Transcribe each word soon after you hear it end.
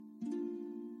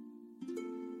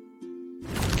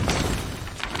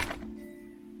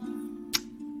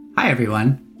Hi,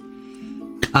 everyone.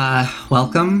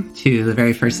 Welcome to the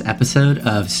very first episode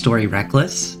of Story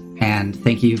Reckless, and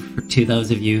thank you to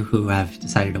those of you who have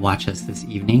decided to watch us this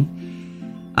evening.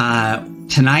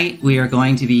 Tonight, we are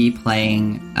going to be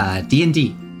playing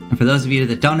D&D. And for those of you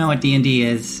that don't know what D&D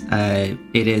is,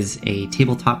 it is a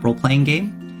tabletop role-playing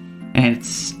game, and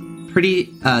it's pretty.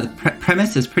 The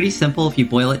premise is pretty simple if you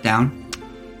boil it down.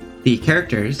 The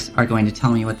characters are going to tell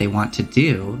me what they want to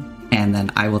do, and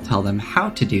then I will tell them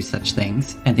how to do such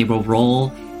things, and they will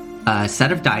roll a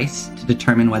set of dice to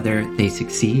determine whether they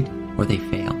succeed or they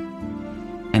fail.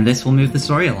 And this will move the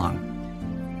story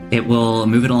along. It will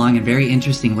move it along in very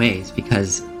interesting ways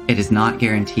because it is not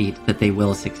guaranteed that they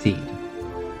will succeed.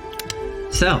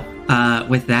 So,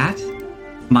 with that,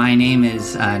 my name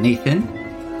is Nathan,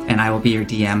 and I will be your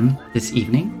DM this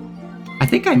evening. I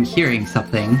think I'm hearing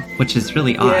something, which is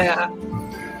really odd. Yeah.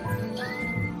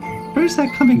 Where's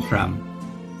that coming from?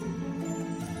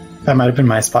 That might have been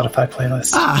my Spotify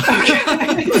playlist.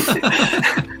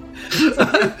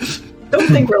 Don't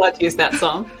think we're allowed to use that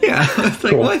song. Yeah, it's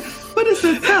like, cool. What is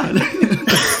that sound?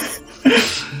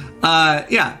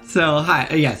 So hi.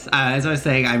 Yes, as I was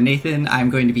saying, I'm Nathan. I'm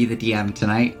going to be the DM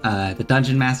tonight, the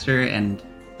Dungeon Master, and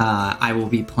I will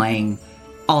be playing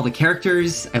all the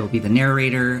characters. I will be the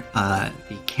narrator,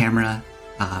 the camera,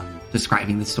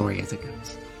 describing the story as it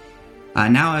goes.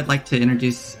 Now I'd like to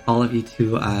introduce all of you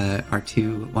to our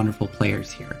two wonderful players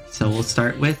here. So we'll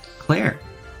start with Claire.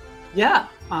 Yeah,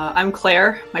 I'm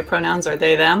Claire. My pronouns are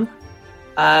they, them.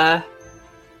 I'm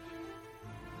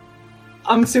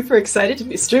super excited to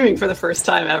be streaming for the first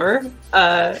time ever.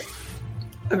 I've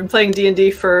been playing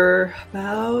D&D for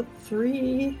about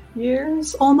 3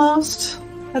 years, almost,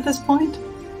 at this point.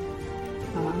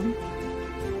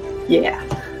 Yeah,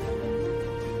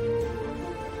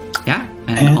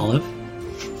 and Olive.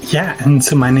 Yeah, and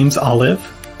so my name's Olive.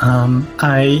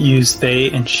 I use they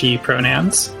and she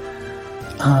pronouns.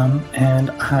 And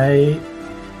I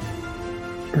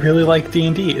really like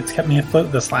D&D. It's kept me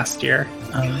afloat this last year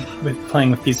with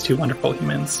playing with these two wonderful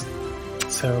humans.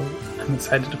 So I'm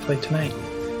excited to play tonight.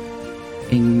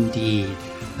 Indeed.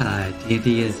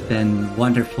 D&D has been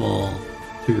wonderful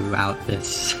throughout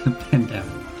this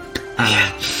pandemic.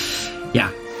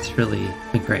 It's really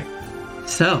been great.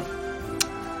 So,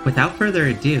 without further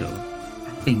ado,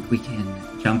 I think we can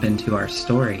jump into our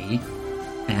story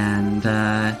and,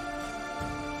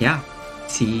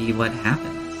 see what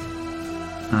happens.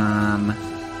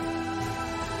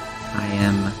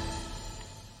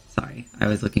 Sorry, I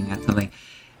was looking at something.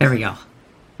 There we go.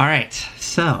 All right,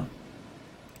 so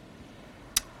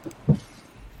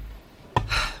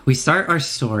we start our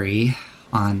story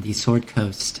on the Sword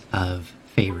Coast of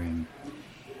Faerun.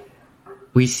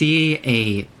 We see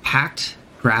a packed,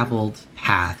 graveled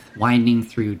path winding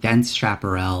through dense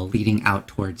chaparral leading out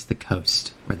towards the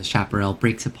coast, where the chaparral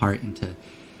breaks apart into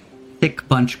thick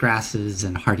bunch grasses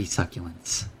and hardy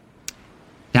succulents.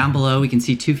 Down below, we can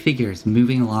see two figures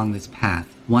moving along this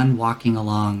path, one walking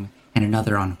along and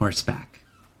another on horseback.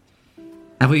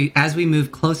 As we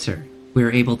move closer, we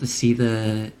are able to see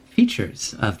the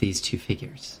features of these two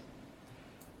figures.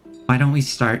 Why don't we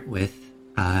start with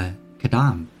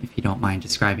Kadam, if you don't mind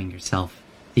describing yourself,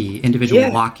 the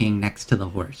individual walking next to the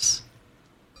horse.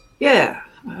 Yeah,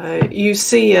 you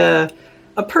see a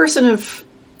person of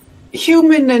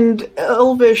human and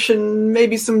elvish and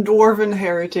maybe some dwarven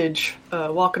heritage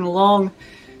walking along.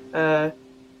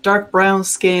 Dark brown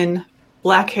skin,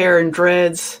 black hair and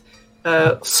dreads,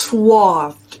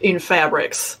 swathed in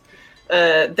fabrics.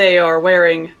 They are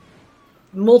wearing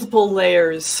multiple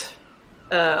layers,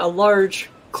 a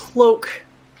large cloak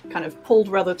kind of pulled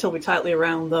relatively tightly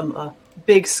around them, a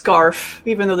big scarf,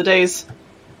 even though the day's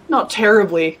not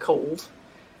terribly cold,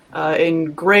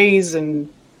 in grays and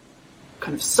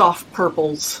kind of soft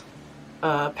purples,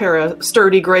 a pair of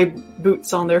sturdy gray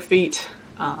boots on their feet.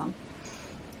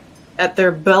 At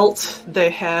their belt, they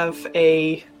have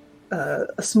a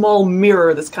small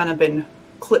mirror that's kind of been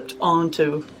clipped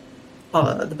onto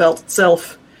the belt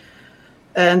itself.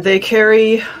 And they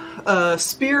carry a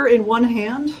spear in one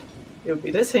hand, it would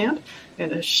be this hand,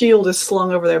 and a shield is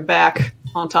slung over their back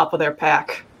on top of their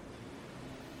pack.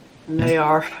 And they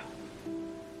are,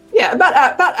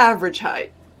 about average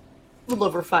height, a little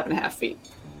over 5.5 feet.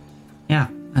 Yeah,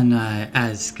 and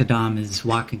as Kadam is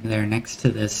walking there next to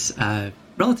this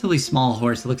relatively small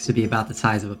horse, it looks to be about the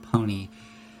size of a pony,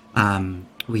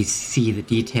 we see the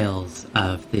details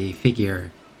of the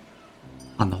figure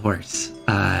on the horse.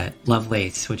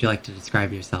 Lovelace, would you like to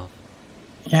describe yourself?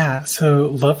 Yeah, so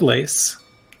Lovelace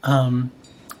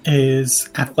is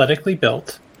athletically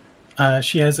built.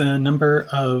 She has a number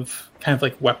of kind of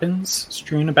like weapons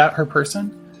strewn about her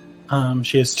person.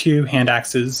 She has 2 hand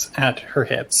axes at her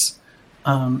hips,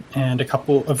 and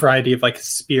a variety of like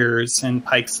spears and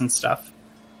pikes and stuff,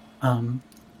 kind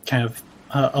of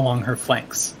along her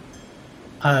flanks.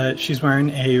 She's wearing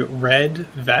a red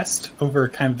vest over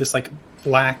kind of this like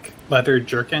black leather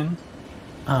jerkin,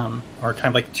 or kind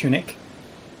of like tunic,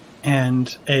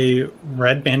 and a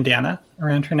red bandana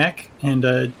around her neck,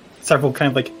 and several kind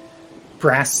of like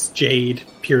brass jade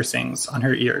piercings on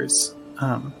her ears.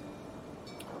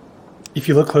 If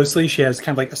you look closely, she has kind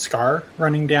of like a scar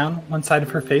running down one side of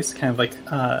her face, kind of like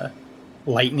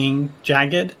lightning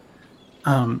jagged,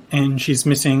 and she's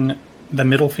missing the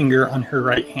middle finger on her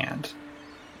right hand.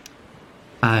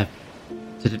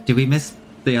 Did we miss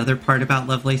the other part about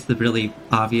Lovelace? The really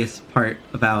obvious part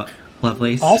about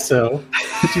Lovelace? Also,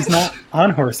 she's not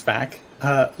on horseback.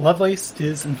 Lovelace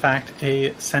is, in fact,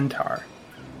 a centaur.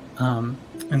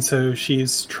 And so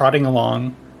she's trotting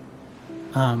along,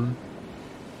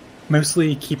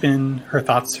 mostly keeping her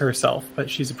thoughts to herself, but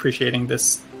she's appreciating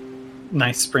this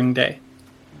nice spring day.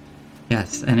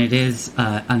 Yes, and it is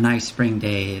a nice spring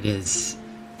day. It is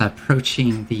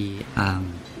approaching the...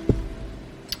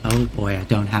 oh boy, I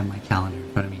don't have my calendar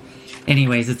in front of me.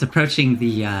 Anyways, it's approaching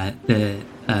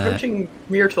approaching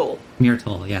Myrtle.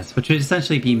 Myrtle, yes, which would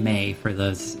essentially be May for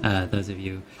those of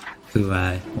you who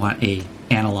want a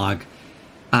analog.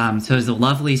 So it's a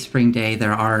lovely spring day.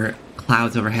 There are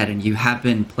clouds overhead, and you have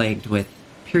been plagued with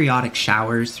periodic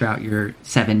showers throughout your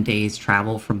 7 days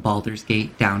travel from Baldur's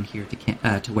Gate down here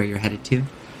to where you're headed to.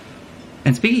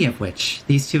 And speaking of which,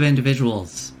 these 2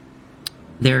 individuals,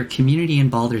 their community in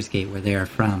Baldur's Gate, where they are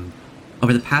from,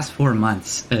 over the past 4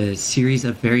 months, a series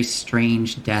of very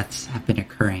strange deaths have been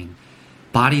occurring.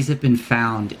 Bodies have been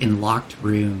found in locked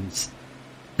rooms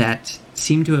that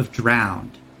seem to have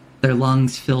drowned, their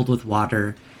lungs filled with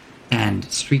water, and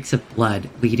streaks of blood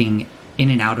leading in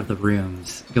and out of the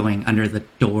rooms, going under the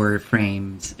door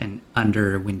frames and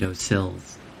under window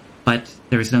sills. But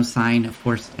there was no sign of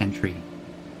forced entry.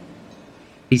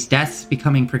 These deaths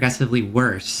becoming progressively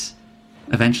worse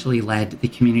eventually led the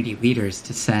community leaders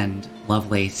to send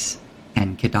Lovelace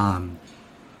and Kadam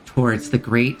towards the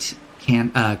great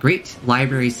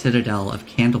library citadel of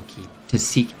Candlekeep to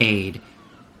seek aid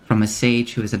from a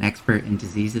sage who is an expert in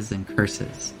diseases and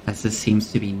curses, as this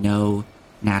seems to be no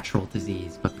natural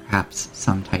disease, but perhaps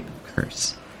some type of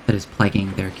curse that is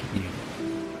plaguing their community.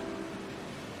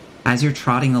 As you're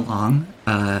trotting along,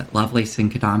 Lovelace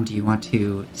and Kadam, do you want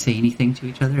to say anything to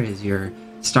each other as you're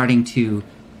starting to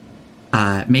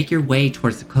make your way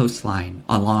towards the coastline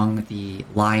along the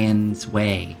Lion's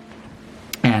Way,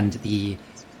 and the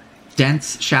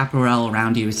dense chaparral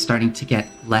around you is starting to get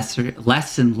less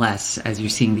and less as you're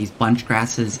seeing these bunch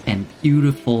grasses and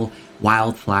beautiful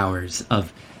wildflowers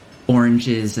of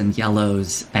oranges and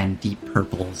yellows and deep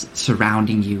purples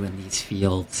surrounding you in these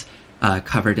fields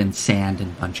covered in sand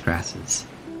and bunch grasses.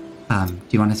 Do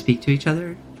you want to speak to each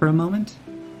other for a moment?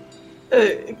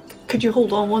 Could you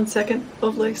hold on 1 second,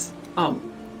 Lovelace?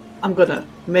 I'm gonna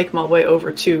make my way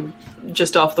over to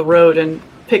just off the road and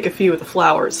pick a few of the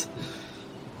flowers.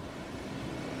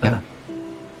 Yeah.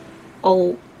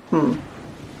 I'll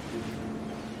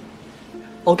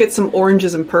get some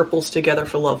oranges and purples together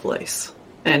for Lovelace,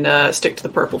 and stick to the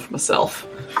purple for myself.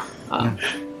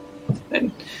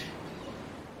 And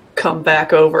come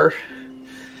back over.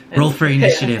 Roll for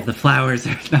initiative. Hey. The flowers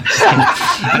are... No,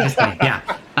 I'm just kidding. Yeah.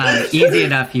 Easy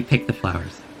enough, you pick the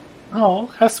flowers. Oh,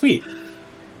 how sweet.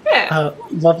 Yeah.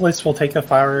 Lovelace will take a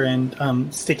flower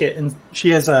and stick it in.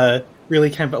 She has a really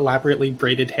kind of elaborately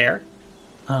braided hair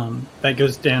that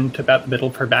goes down to about the middle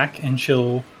of her back, and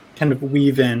she'll kind of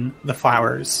weave in the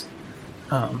flowers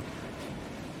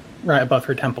right above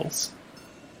her temples.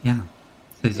 Yeah.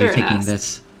 So as you're Very taking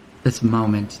nice. this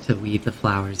moment to weave the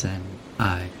flowers in,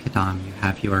 Kadam, you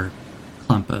have your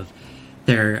clump of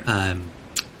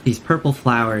these purple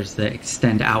flowers that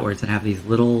extend outwards and have these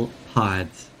little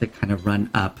pods that kind of run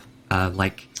up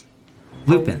like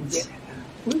lupins.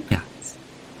 Oh, yeah.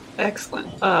 Excellent.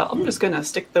 I'm just going to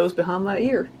stick those behind my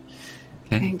ear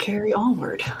and carry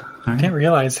onward. I didn't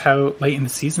realize how late in the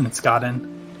season it's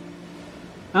gotten.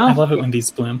 Oh. I love it when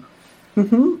these bloom.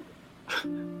 Mm-hmm.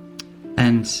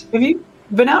 And have you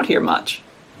been out here much?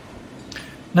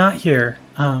 Not here,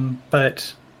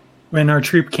 but when our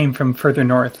troop came from further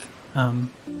north,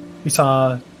 we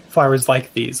saw flowers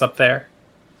like these up there.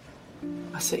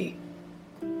 I see.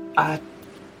 I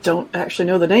don't actually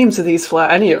know the names of these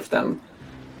flowers, any of them.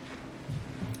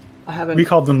 I haven't... We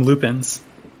called them lupins.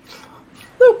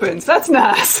 Lupins, that's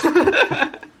nice.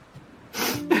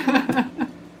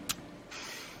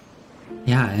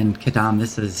 yeah, and Kadam,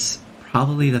 this is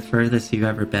probably the furthest you've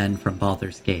ever been from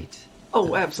Baldur's Gate.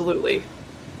 Oh, absolutely.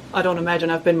 I don't imagine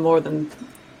I've been more than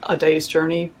a day's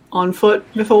journey on foot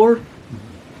before.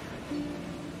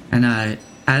 And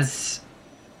as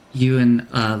you and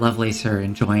Lovelace are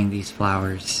enjoying these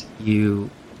flowers, you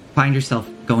find yourself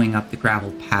going up the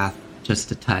gravel path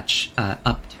just a touch,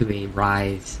 up to a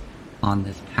rise on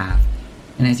this path.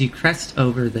 And as you crest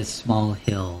over this small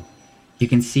hill, you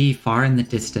can see far in the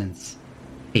distance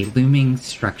a looming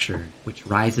structure which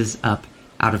rises up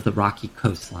out of the rocky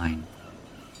coastline.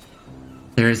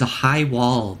 There is a high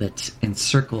wall that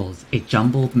encircles a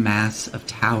jumbled mass of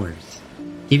towers,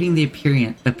 giving the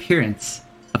appearance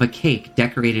of a cake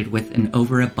decorated with an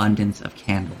overabundance of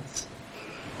candles.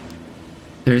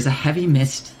 There is a heavy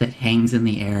mist that hangs in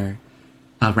the air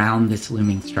around this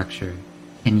looming structure,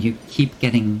 and you keep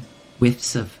getting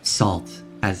whiffs of salt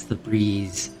as the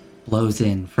breeze blows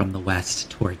in from the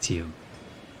west towards you.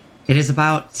 It is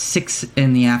about 6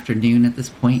 in the afternoon at this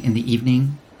point in the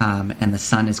evening, and the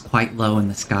sun is quite low in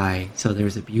the sky, so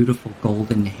there's a beautiful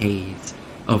golden haze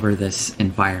over this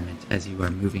environment as you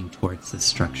are moving towards this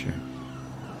structure.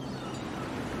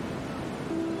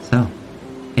 So,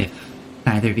 if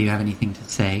neither of you have anything to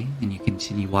say, and you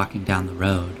continue walking down the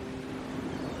road.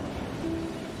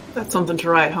 That's something to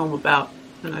write home about.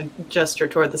 And I gesture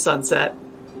toward the sunset.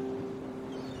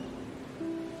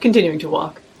 Continuing to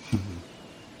walk.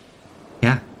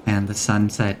 Yeah, and the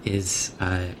sunset is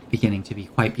beginning to be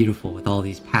quite beautiful with all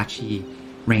these patchy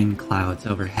rain clouds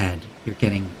overhead. You're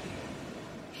getting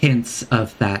hints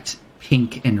of that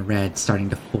pink and red starting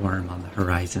to form on the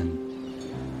horizon.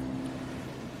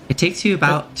 It takes you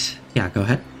about... Yeah, go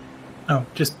ahead. Oh,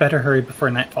 just better hurry before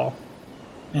nightfall.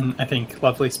 And I think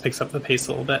Lovelace picks up the pace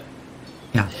a little bit.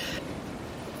 Yeah.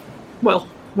 Well,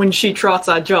 when she trots,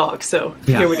 I jog, so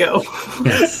Here we go.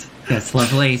 Yes,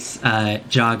 Lovelace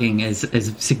jogging is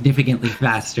significantly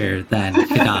faster than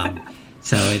Kadam.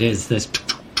 So it is this...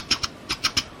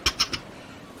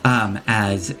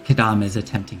 as Kadam is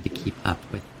attempting to keep up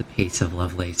with the pace of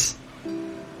Lovelace.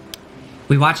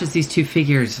 We watch as these two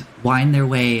figures wind their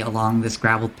way along this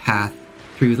graveled path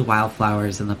through the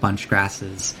wildflowers and the bunch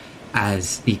grasses,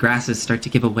 as the grasses start to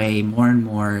give away more and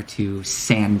more to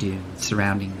sand dunes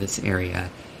surrounding this area.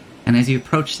 And as you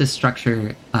approach this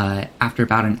structure, after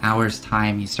about an hour's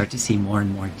time, you start to see more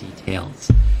and more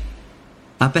details.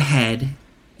 Up ahead,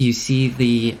 you see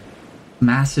the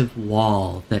massive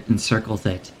wall that encircles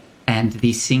it, and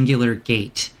the singular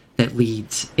gate that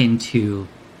leads into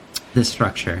the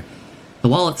structure. The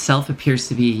wall itself appears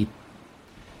to be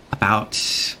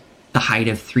about the height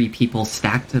of 3 people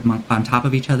stacked on top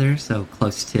of each other, so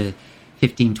close to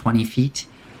 15, 20 feet.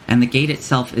 And the gate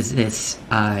itself is this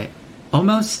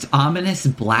almost ominous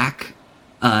black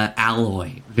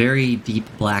alloy, very deep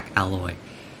black alloy.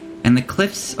 And the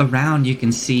cliffs around, you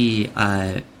can see,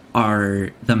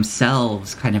 are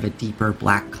themselves kind of a deeper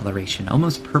black coloration,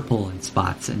 almost purple in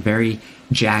spots, and very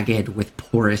jagged with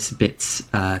porous bits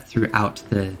throughout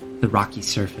the rocky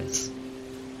surface.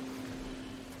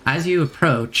 As you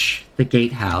approach the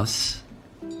gatehouse,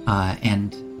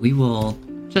 and we will,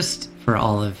 just for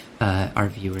all of our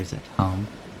viewers at home,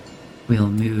 we'll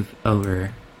move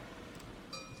over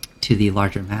to the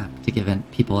larger map to give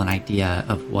people an idea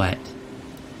of what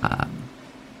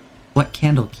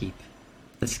Candlekeep,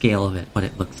 the scale of it, what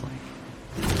it looks like.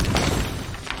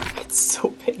 It's so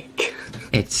big.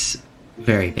 It's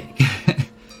very big.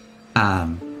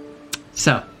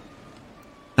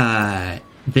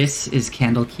 This is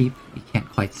Candlekeep. You can't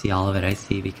quite see all of it, I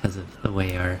see, because of the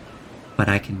way but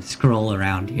I can scroll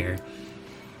around here.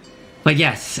 But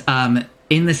yes,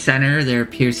 in the center, there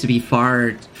appears to be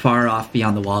far off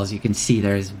beyond the walls. You can see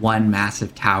there's one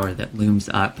massive tower that looms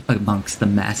up amongst the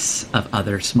mess of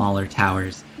other smaller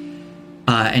towers.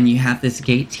 And you have this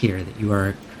gate here that you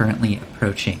are currently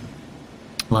approaching.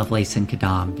 Lovelace and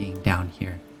Kadam being down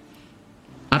here.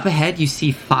 Up ahead, you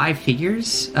see 5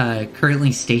 figures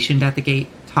currently stationed at the gate,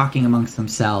 talking amongst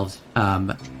themselves,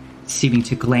 seeming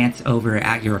to glance over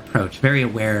at your approach, very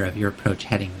aware of your approach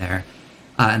heading there.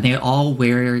 And they all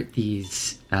wear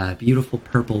these beautiful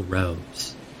purple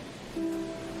robes.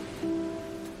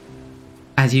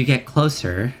 As you get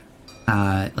closer,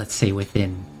 let's say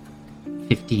within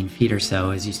 15 feet or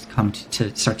so, as you come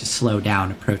to start to slow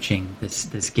down approaching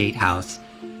this gatehouse,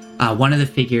 one of the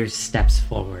figures steps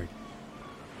forward.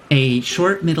 A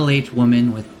short, middle-aged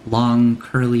woman with long,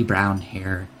 curly brown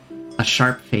hair, a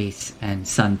sharp face, and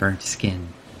sunburnt skin.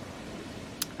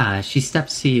 She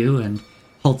steps to you and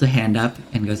holds a hand up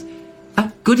and goes,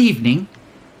 "Good evening.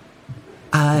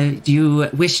 Do you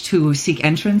wish to seek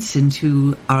entrance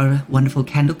into our wonderful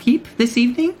Candlekeep this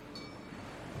evening?"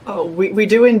 Oh, we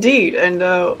do indeed, and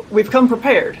we've come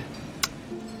prepared.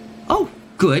 Oh,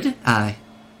 good.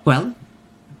 Well,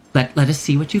 let us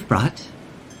see what you've brought.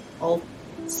 I'll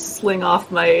sling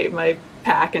off my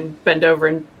pack and bend over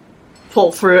and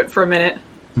pull through it for a minute,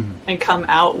 and come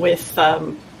out with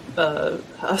a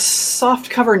soft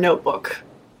cover notebook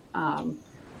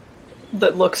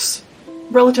that looks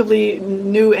relatively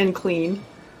new and clean.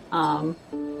 Hand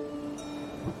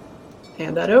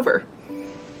that over.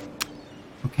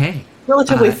 Okay.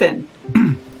 Relatively thin.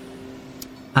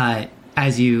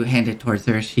 As you hand it towards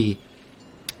her, she...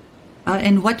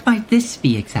 and what might this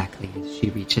be exactly? As she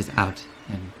reaches out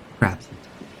and grabs it.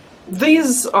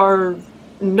 These are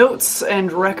notes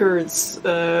and records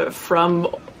from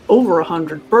over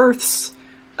 100 births,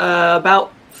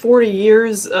 about 40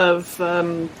 years of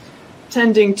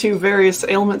tending to various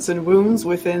ailments and wounds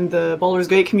within the Baldur's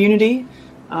Gate community,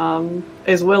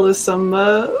 as well as some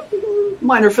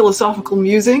minor philosophical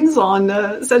musings on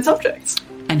said subjects.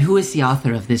 And who is the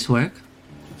author of this work?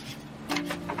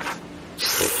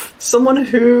 Someone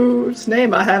whose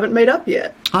name I haven't made up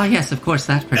yet. Ah, yes, of course,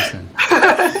 that person.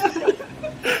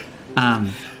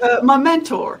 My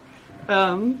mentor.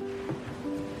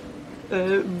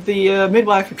 The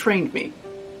midwife who trained me.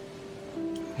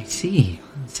 I see.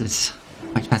 This is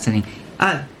quite fascinating.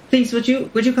 Please, would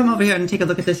you come over here and take a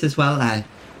look at this as well? I'm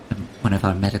one of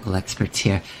our medical experts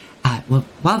here. Well,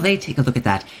 while they take a look at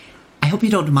that, I hope you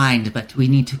don't mind, but we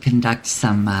need to conduct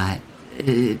some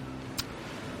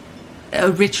a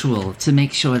ritual to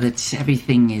make sure that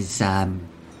everything is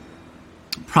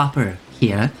proper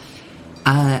here.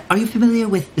 Are you familiar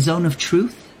with Zone of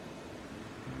Truth?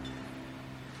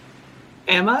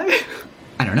 Am I?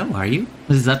 I don't know, are you?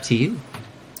 This is up to you.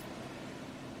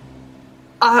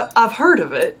 I've heard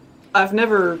of it. I've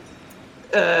never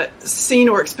seen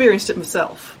or experienced it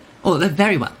myself. Oh,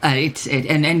 very well.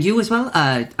 And you as well?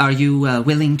 Are you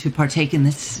willing to partake in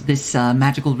this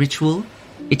magical ritual?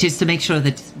 It is to make sure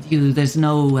that there's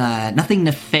nothing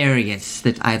nefarious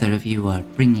that either of you are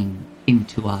bringing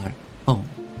into our home.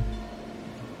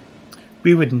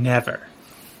 We would never.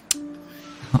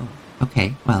 Oh,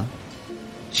 okay. Well,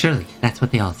 surely that's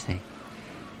what they all say.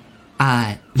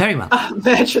 Very well. I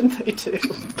imagine they do.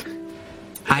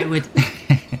 I would...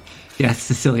 Yes,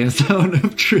 Cecilia's Zone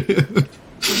of Truth.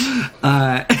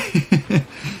 Well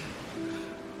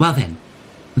then,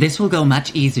 this will go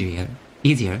much easier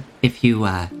if you,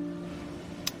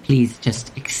 please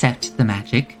just accept the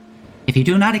magic. If you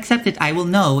do not accept it, I will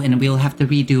know, and we'll have to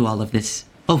redo all of this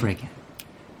over again.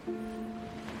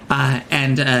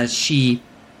 And she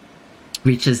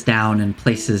reaches down and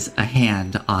places a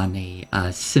hand on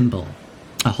a symbol,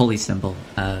 a holy symbol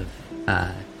of,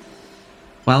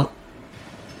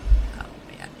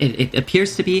 it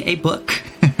appears to be a book,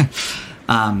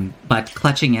 but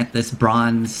clutching it, this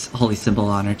bronze holy symbol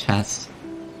on her chest,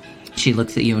 she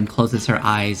looks at you and closes her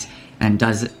eyes and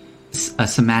does a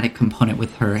somatic component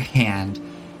with her hand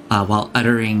while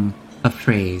uttering a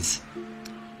phrase.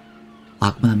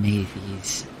 Agma, may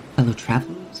these fellow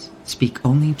travelers speak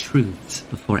only truths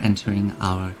before entering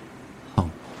our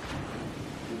home.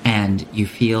 And you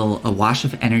feel a wash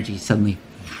of energy suddenly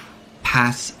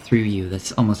pass through you,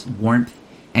 this almost warmth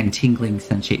and tingling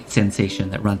sensation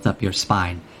that runs up your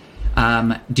spine.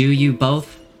 Do you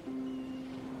both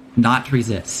not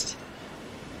resist?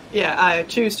 Yeah, I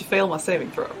choose to fail my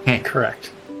saving throw. Okay.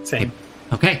 Correct. Same.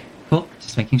 Okay, cool.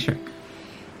 Just making sure.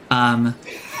 All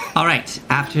right.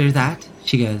 After that,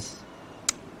 she goes,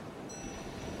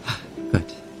 good.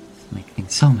 This will make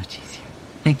things so much easier.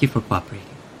 Thank you for cooperating.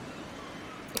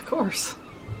 Of course.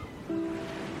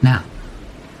 Now,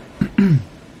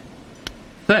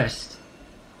 first,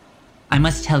 I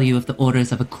must tell you of the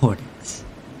Orders of Accordance.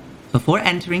 Before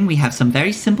entering, we have some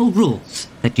very simple rules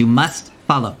that you must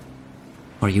follow,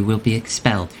 or you will be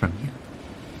expelled from here.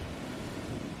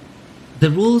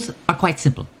 The rules are quite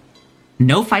simple.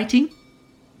 No fighting,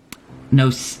 no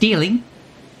stealing,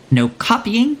 no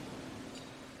copying,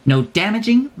 no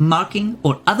damaging, marking,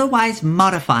 or otherwise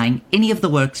modifying any of the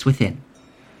works within.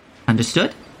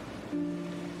 Understood?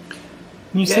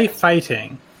 When you say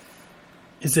fighting,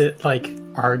 is it like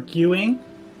arguing?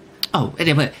 Oh,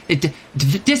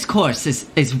 discourse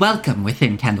is welcome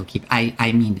within Candlekeep.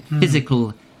 I mean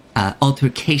physical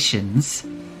altercations.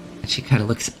 She kind of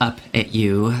looks up at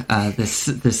you,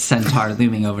 this centaur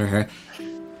looming over her.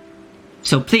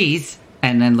 So please,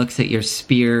 and then looks at your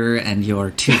spear and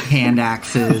your two hand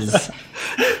axes.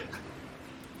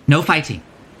 No fighting.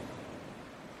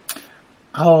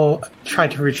 I'll try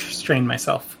to restrain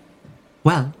myself.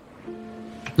 Well,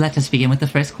 let us begin with the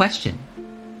first question.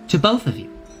 To both of you.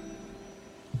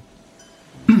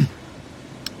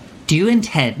 Do you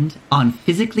intend on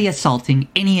physically assaulting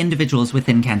any individuals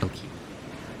within Candlekeep?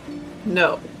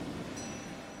 No.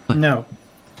 No.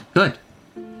 Good.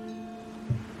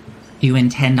 Do you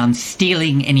intend on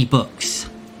stealing any books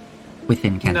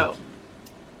within Candlekeep? No.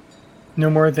 No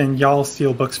more than y'all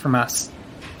steal books from us.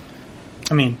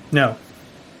 I mean, no.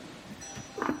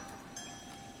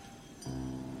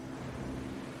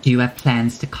 Do you have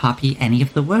plans to copy any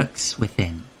of the works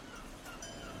within?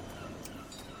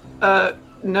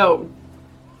 No.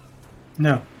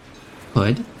 No.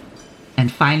 Good.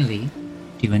 And finally,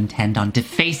 do you intend on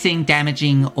defacing,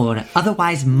 damaging, or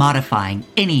otherwise modifying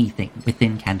anything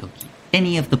within Candlekeep?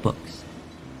 Any of the books?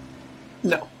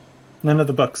 No. None of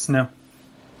the books, no.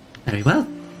 Very well.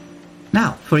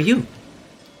 Now, for you,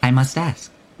 I must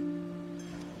ask.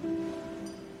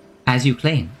 As you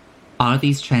claim, are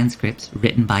these transcripts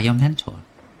written by your mentor?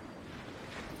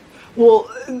 Well,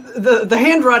 the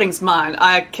handwriting's mine.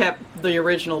 I kept the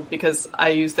original because I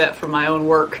used that for my own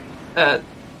work.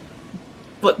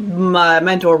 But my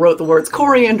mentor wrote the words.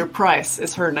 Coriander Price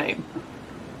is her name.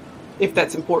 If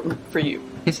that's important for you.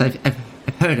 Yes, I've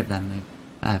heard of them.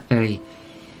 They're very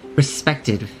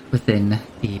respected within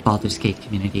the Baldur's Gate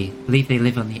community. I believe they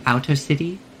live on the outer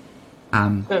city.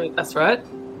 That's right.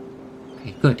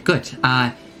 Okay, good.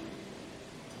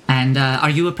 And are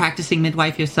you a practicing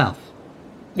midwife yourself?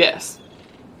 Yes.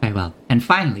 Very well. And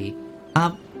finally,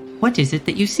 what is it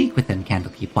that you seek within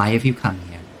Candlekeep? Why have you come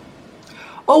here?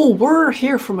 Oh, we're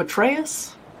here from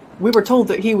Atreus. We were told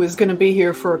that he was going to be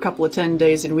here for a couple of 10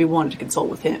 days, and we wanted to consult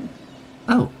with him.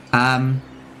 Oh,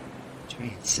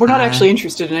 Atreus. We're not actually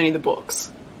interested in any of the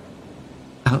books.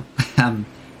 Oh,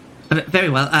 very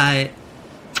well.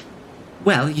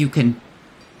 Well, you can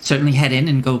certainly head in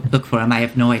and go look for him. I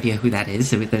have no idea who that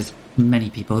is. There's many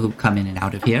people who come in and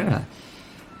out of here.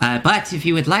 But if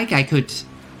you would like, I could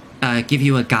give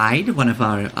you a guide. One of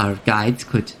our guides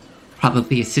could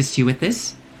probably assist you with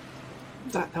this.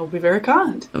 That would be very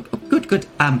kind. Oh, good.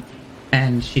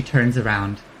 And she turns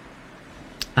around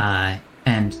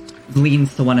and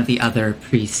leans to one of the other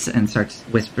priests and starts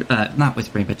not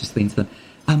whispering, but just leans to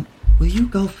them. Will you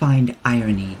go find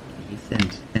Irony,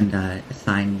 please, and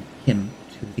assign him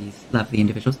to these lovely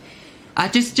individuals?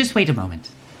 Just wait a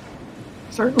moment.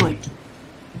 Certainly.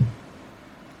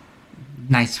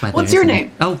 Nice weather. What's your isn't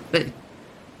name? It?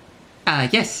 Oh,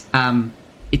 yes.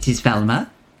 It is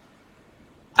Velma.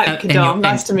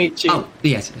 Nice to meet you. Oh,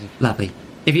 yes, lovely.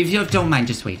 If you don't mind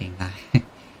just waiting.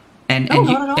 And not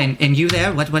at all. And you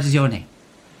there? What is your name?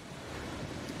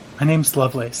 My name's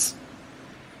Lovelace.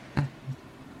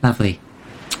 Lovely.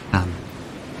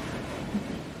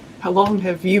 How long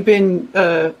have you been,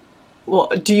 do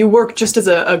you work just as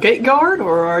a gate guard,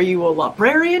 or are you a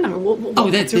librarian? I mean,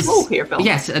 what's your role here, Velma?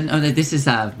 Yes, this is,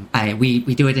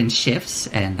 we do it in shifts,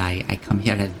 and I come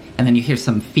here, and then you hear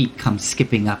some feet come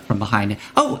skipping up from behind.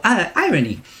 Oh,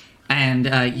 Irony!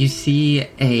 And you see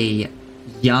a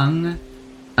young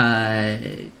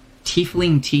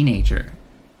tiefling teenager.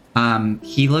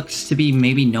 He looks to be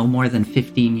maybe no more than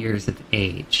 15 years of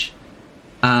age.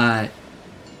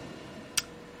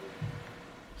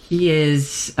 He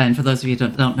is, and for those of you who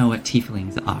don't know what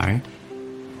tieflings are,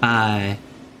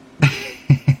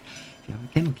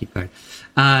 Candlekeep card.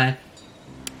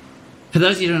 For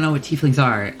those of you who don't know what tieflings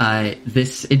are,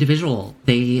 this individual,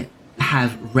 they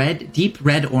have deep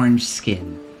red-orange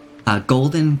skin,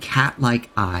 golden cat-like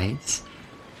eyes,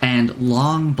 and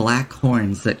long black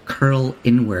horns that curl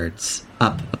inwards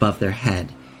up above their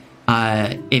head.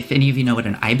 If any of you know what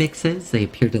an ibex is, they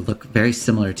appear to look very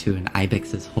similar to an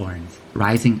ibex's horns,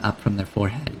 rising up from their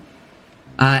forehead.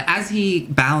 As he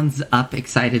bounds up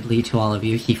excitedly to all of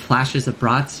you, he flashes a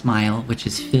broad smile, which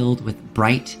is filled with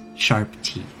bright, sharp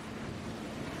teeth.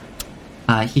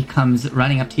 He comes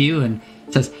running up to you and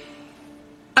says,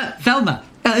 Velma,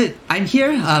 I'm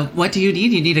here. What do you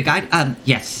need? You need a guide?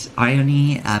 Yes,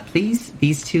 Irony, please.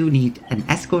 These two need an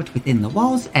escort within the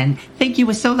walls, and thank you. It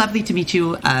was so lovely to meet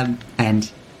you,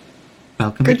 and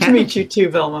welcome. Good to meet you too,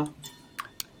 Velma.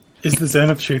 Is the Zone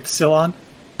of Truth still on?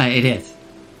 It is.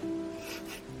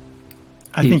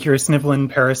 I think you're a sniveling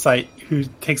parasite who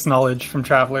takes knowledge from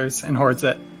travelers and hoards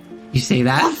it. You say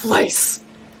that? Lovelace.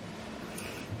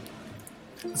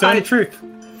 Zone of Truth.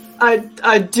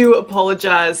 I do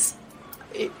apologize.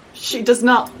 She does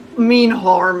not mean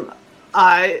harm.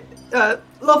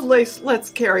 Lovelace, let's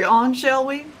carry on, shall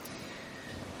we?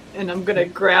 And I'm gonna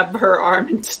grab her arm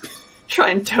and just try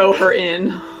and tow her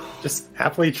in. Just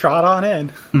happily trot on in.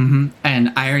 Mm-hmm.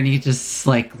 And Irony just,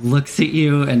 looks at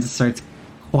you and starts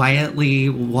quietly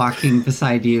walking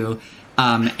beside you,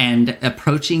 and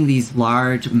approaching these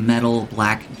large metal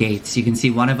black gates. You can see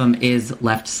one of them is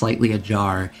left slightly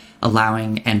ajar,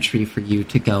 allowing entry for you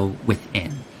to go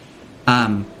within.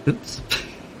 Oops.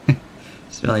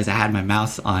 just realized I had my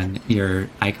mouse on your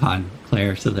icon,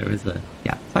 Claire, so there was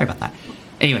sorry about that.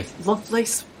 Anyways.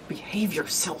 Lovelace, behave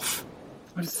yourself.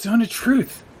 I was telling the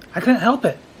truth. I couldn't help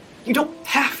it. You don't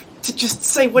have to just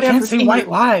say I whatever. can't say white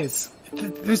lies.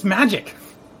 There's magic.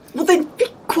 Well, then be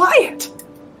quiet.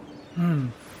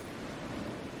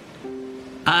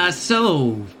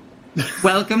 So,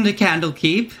 welcome to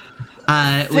Candlekeep.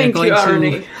 Thank you,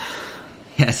 Arnie.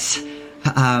 Yes.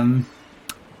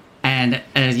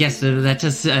 So let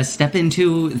us step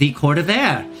into the Court of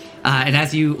Air. And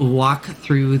as you walk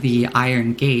through the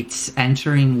iron gates,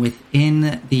 entering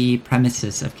within the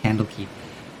premises of Candlekeep,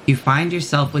 you find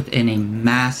yourself within a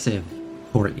massive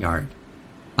courtyard.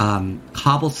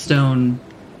 Cobblestone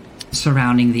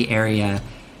surrounding the area,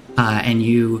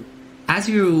 and as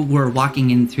you were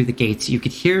walking in through the gates, you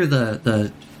could hear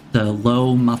the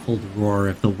low, muffled roar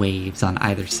of the waves on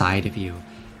either side of you.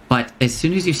 But as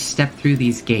soon as you step through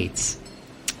these gates,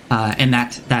 and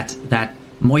that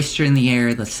moisture in the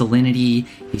air, the salinity,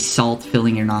 the salt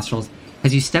filling your nostrils,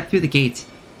 as you step through the gates,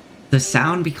 the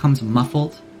sound becomes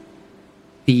muffled,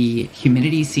 the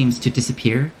humidity seems to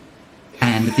disappear,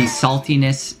 and the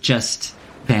saltiness just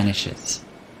vanishes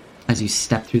as you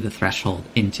step through the threshold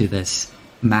into this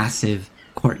massive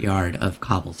courtyard of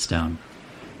cobblestone.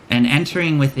 And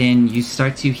entering within, you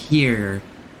start to hear,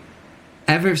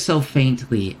 ever so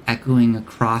faintly, echoing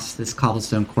across this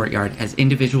cobblestone courtyard as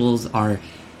individuals are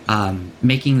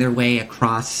making their way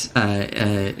across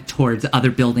towards other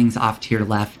buildings off to your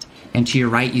left. And to your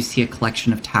right, you see a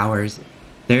collection of towers.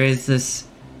 There is this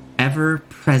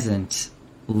ever-present,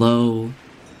 low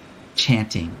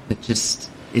chanting that just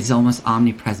is almost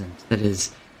omnipresent, that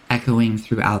is echoing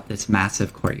throughout this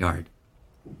massive courtyard.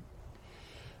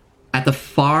 At the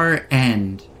far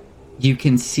end, you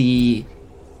can see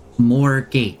more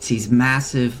gates, these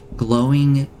massive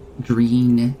glowing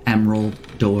green emerald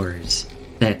doors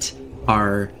that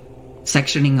are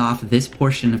sectioning off this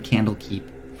portion of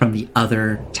Candlekeep from the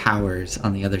other towers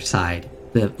on the other side.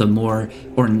 The more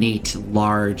ornate,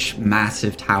 large,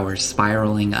 massive towers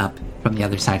spiraling up from the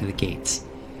other side of the gates.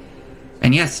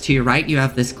 And yes, to your right, you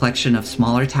have this collection of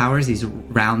smaller towers, these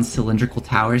round cylindrical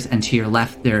towers, and to your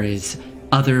left, there is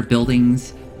other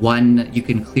buildings. One, you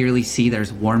can clearly see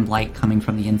there's warm light coming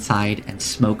from the inside and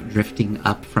smoke drifting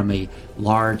up from a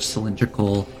large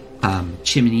cylindrical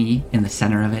chimney in the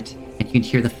center of it. And you can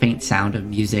hear the faint sound of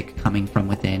music coming from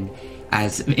within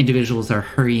as individuals are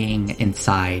hurrying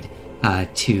inside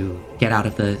to get out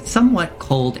of the somewhat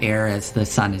cold air as the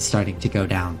sun is starting to go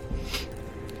down.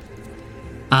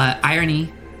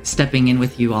 Irony, stepping in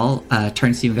with you all,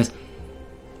 turns to you and goes,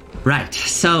 "Right,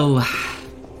 so,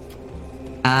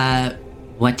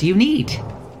 what do you need?"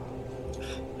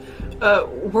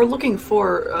 We're looking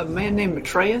for a man named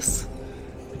Atreus.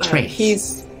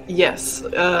 Atreus?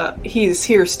 He's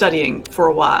here studying for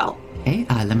a while. Okay,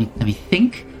 let me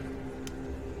think.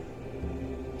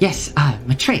 Yes,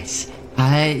 Atreus.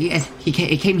 Yes, he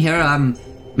came here,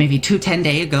 maybe 10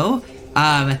 days ago.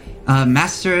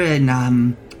 Master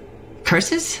in,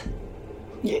 curses?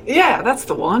 Yeah, that's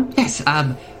the one. Yes,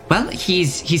 well,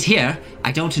 he's here.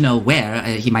 I don't know where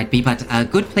he might be, but a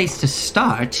good place to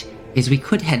start is we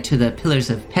could head to the Pillars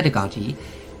of Pedagogy,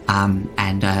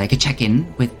 and I could check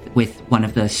in with one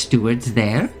of the stewards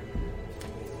there.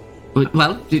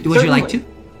 Well, would you like to?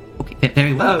 Okay,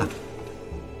 very well.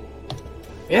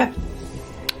 Yeah.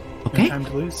 Okay. No time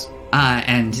to lose.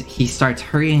 And he starts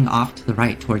hurrying off to the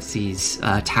right towards these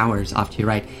towers off to your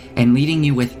right, and leading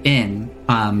you within,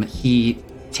 he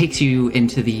takes you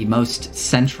into the most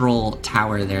central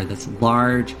tower there, this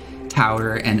large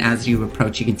tower, and as you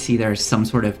approach, you can see there's some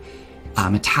sort of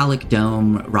metallic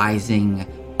dome rising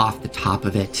off the top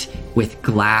of it with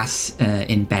glass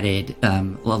embedded,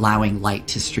 allowing light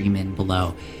to stream in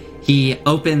below. He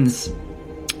opens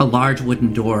a large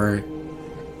wooden door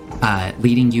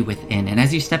leading you within, and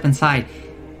as you step inside,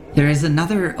 there is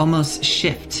another almost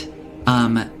shift.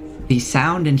 The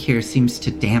sound in here seems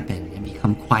to dampen and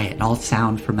become quiet. All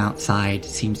sound from outside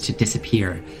seems to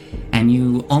disappear, and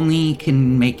you only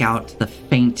can make out the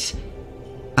faint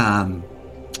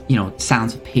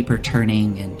sounds of paper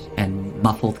turning and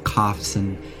muffled coughs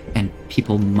and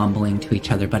people mumbling to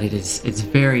each other, but it's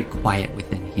very quiet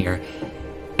within here.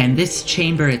 And this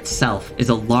chamber itself is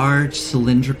a large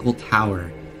cylindrical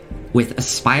tower with a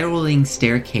spiraling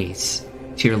staircase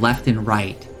to your left and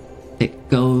right that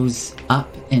goes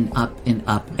up and up and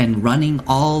up, and running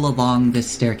all along this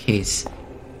staircase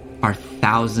are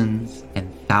thousands and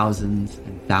thousands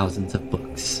and thousands of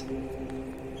books,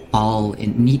 all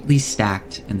neatly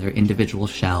stacked in their individual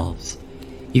shelves.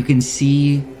 You can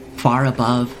see far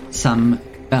above some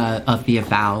of the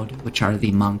Avowed, which are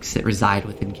the monks that reside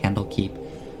within Candlekeep,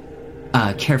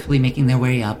 carefully making their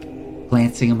way up,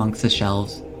 glancing amongst the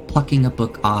shelves, plucking a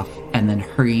book off, and then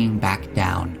hurrying back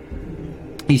down.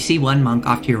 You see one monk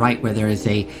off to your right where there is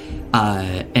an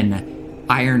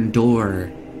iron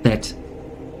door that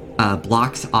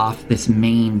blocks off this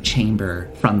main chamber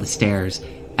from the stairs.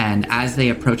 And as they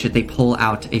approach it, they pull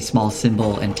out a small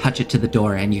symbol and touch it to the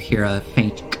door, and you hear a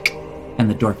faint and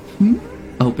the door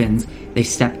opens. They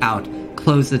step out,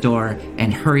 close the door,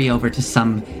 and hurry over to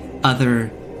some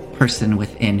other person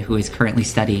within who is currently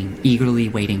studying, eagerly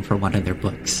waiting for one of their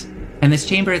books. And this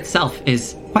chamber itself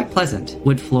is quite pleasant.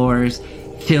 Wood floors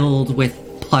filled with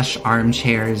plush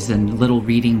armchairs and little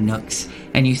reading nooks,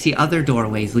 and you see other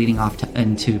doorways leading off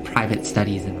into private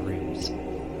studies and rooms.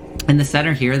 In the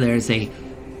center here, there's a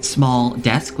small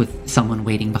desk with someone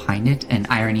waiting behind it, and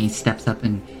Irony steps up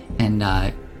and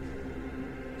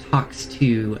talks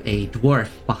to a dwarf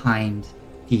behind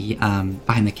the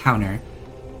counter.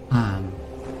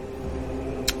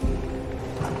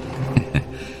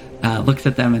 Looks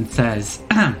at them and says,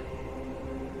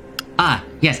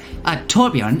 yes,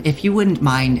 Torbjorn, if you wouldn't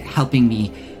mind helping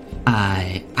me,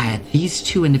 these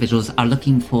two individuals are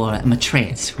looking for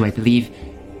Matreus, who I believe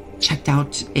checked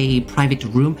out a private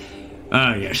room.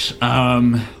 Yes,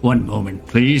 one moment,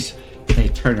 please. They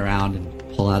turn around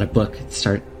and pull out a book and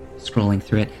start scrolling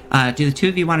through it. Do the two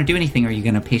of you want to do anything, or are you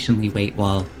going to patiently wait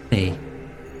while they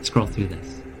scroll through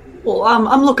this? Well,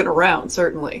 I'm looking around,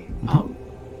 certainly.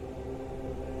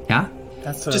 Yeah?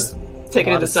 That's just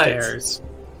taking it to sights.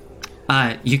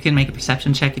 You can make a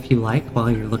perception check if you like while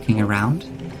you're looking around.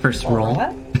 First roll.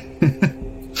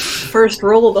 First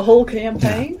roll of the whole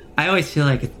campaign? Yeah. I always feel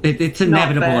like it's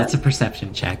inevitable. It's a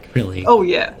perception check, really. Oh,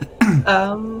 yeah.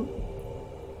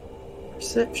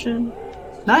 Perception.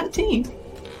 19.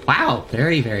 Wow,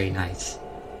 very, very nice.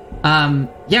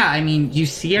 Yeah, I mean, you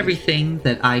see everything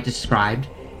that I described,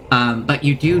 but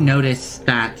you do notice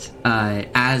that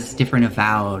as different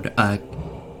Avowed,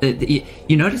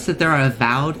 you notice that there are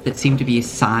Avowed that seem to be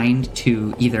assigned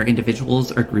to either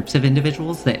individuals or groups of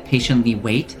individuals that patiently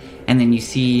wait, and then you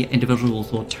see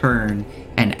individuals will turn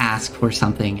and ask for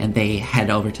something, and they head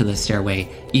over to the stairway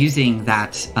using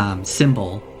that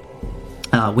symbol,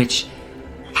 which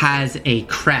has a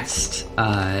crest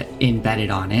embedded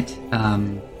on it.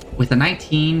 With a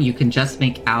 19, you can just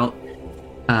make out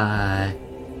what's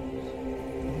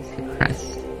the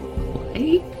crest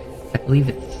like? I believe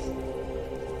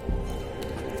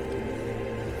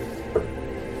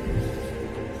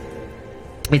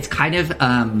it's kind of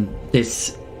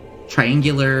this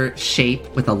triangular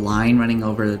shape with a line running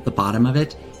over the bottom of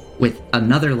it, with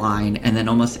another line, and then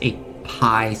almost a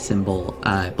pi symbol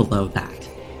below that.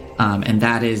 And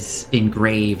that is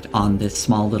engraved on this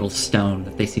small little stone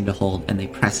that they seem to hold, and they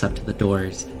press up to the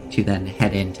doors to then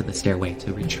head into the stairway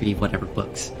to retrieve whatever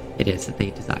books it is that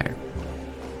they desire.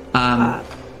 I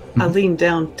lean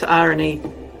down to Irony.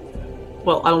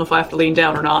 Well, I don't know if I have to lean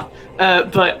down or not,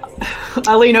 but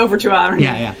I lean over to Irony.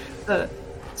 Yeah.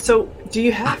 So, do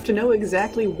you have to know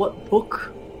exactly what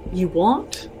book you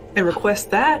want and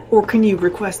request that, or can you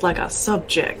request like a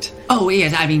subject? Oh,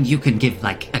 yes, I mean, you can give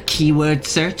like a keyword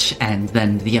search, and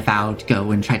then the Avowed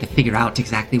go and try to figure out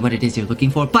exactly what it is you're looking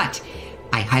for, but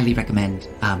I highly recommend,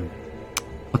 well,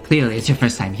 clearly it's your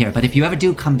first time here, but if you ever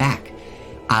do come back,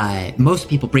 most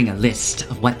people bring a list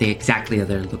of what they exactly are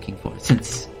they're looking for,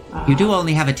 since you do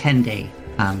only have a 10-day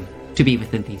to be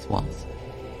within these walls.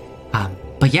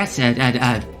 But yes,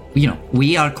 you know,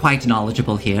 we are quite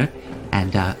knowledgeable here,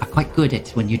 and are quite good at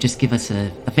when you just give us a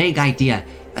vague idea.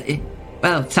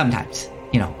 Well, sometimes,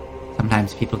 you know,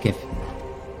 sometimes people give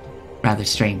rather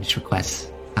strange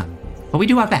requests, but we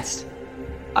do our best.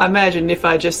 I imagine if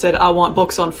I just said I want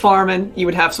books on farming, you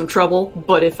would have some trouble,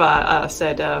 but if I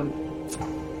said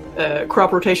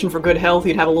crop rotation for good health,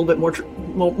 you'd have a little bit more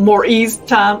more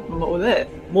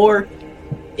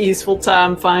easeful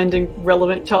time finding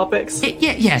relevant topics.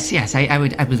 Yes,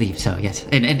 I believe so. Yes,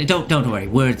 and don't worry,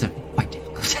 words are quite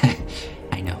difficult.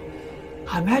 I know.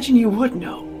 I imagine you would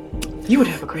know. You would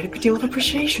have a great deal of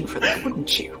appreciation for that,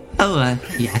 wouldn't you? Oh,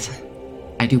 yes.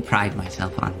 I do pride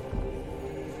myself on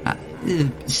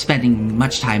spending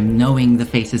much time knowing the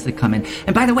faces that come in.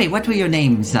 And by the way, what were your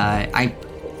names? I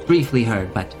briefly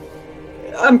heard, but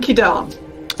I'm Kidan.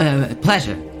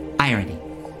 Pleasure, Irony,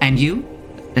 and you?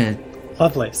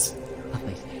 Lovelace.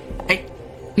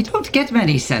 We don't get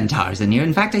many centaurs in here.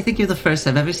 In fact, I think you're the first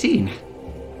I've ever seen.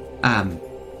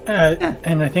 Yeah.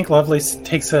 And I think Lovelace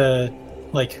takes a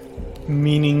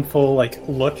meaningful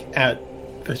look at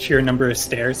the sheer number of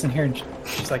stairs in here, and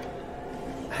she's like,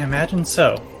 I imagine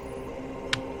so.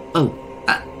 Oh,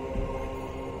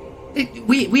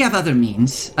 We have other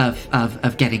means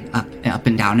of getting up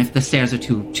and down if the stairs are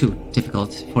too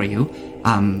difficult for you.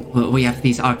 We have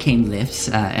these arcane lifts,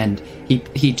 and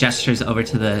he gestures over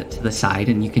to the side,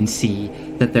 and you can see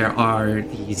that there are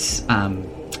these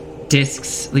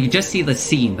discs. You just see the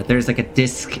seam, but there's like a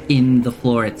disc in the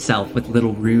floor itself with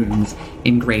little runes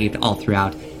engraved all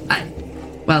throughout.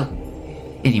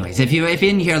 Anyways, if you're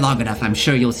in here long enough, I'm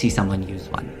sure you'll see someone use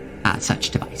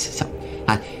such device. So,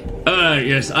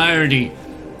 yes, I already.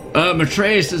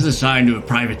 Matreus is assigned to a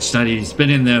private study. He's been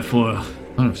in there for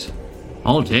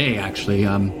all day, actually.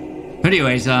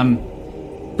 Anyways,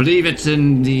 believe it's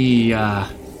in the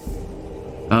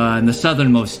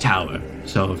southernmost tower.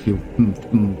 So if you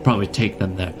probably take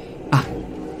them there.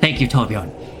 Thank you,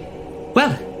 Torbjorn.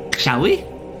 Well, shall we?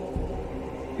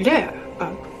 Yeah.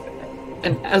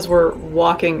 And as we're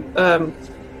walking,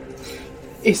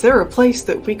 is there a place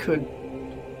that we could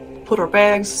put our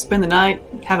bags, spend the night,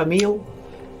 have a meal?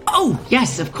 Oh,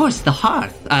 yes, of course, the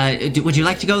hearth. Would you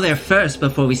like to go there first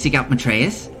before we seek out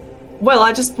Matreus? Well,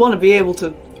 I just want to be able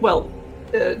to. Well,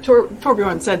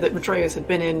 Torbjorn said that Matreus had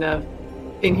been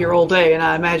in here all day, and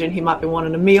I imagine he might be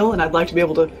wanting a meal, and I'd like to be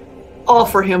able to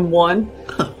offer him one.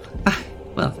 Oh,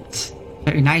 well, that's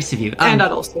very nice of you. And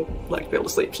I'd also like to be able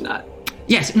to sleep tonight.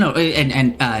 Yes, no,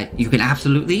 and you can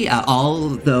absolutely. All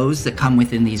those that come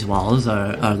within these walls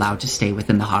are allowed to stay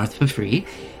within the hearth for free.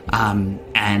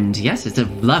 And yes, it's a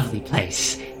lovely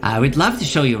place. We'd love to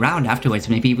show you around afterwards.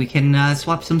 Maybe we can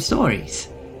swap some stories.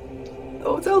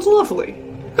 Oh, it sounds lovely.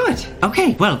 Good.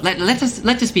 Okay. Well, let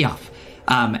us be off.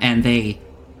 And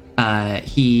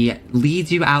he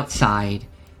leads you outside.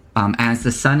 As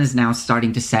the sun is now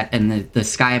starting to set, and the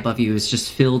sky above you is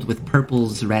just filled with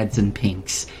purples, reds, and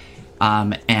pinks.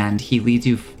 And he leads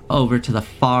you over to the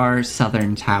far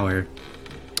southern tower,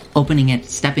 opening it,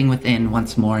 stepping within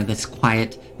once more, this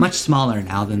quiet, much smaller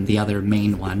now than the other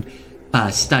main one,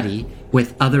 study,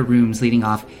 with other rooms leading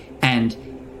off. And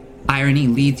Irony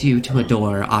leads you to a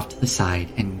door off to the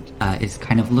side, and is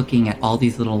kind of looking at all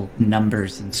these little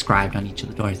numbers inscribed on each of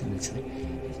the doors. And it's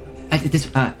like, this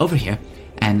over here,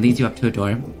 and leads you up to a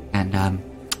door. And,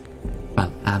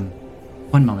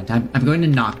 one moment. I'm going to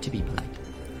knock to be polite.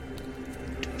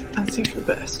 That's usually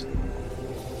the best.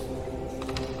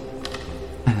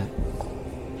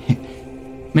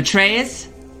 Matreus,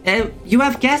 you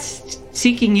have guests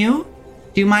seeking you.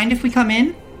 Do you mind if we come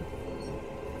in?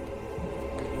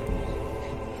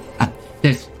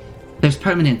 There's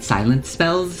permanent silence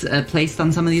spells placed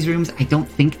on some of these rooms. I don't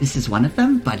think this is one of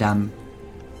them, but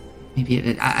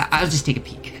maybe I'll just take a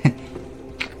peek.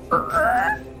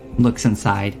 Looks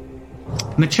inside.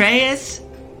 Matreus?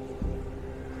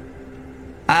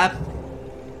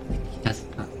 He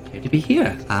doesn't appear to be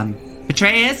here.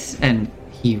 Matreus? And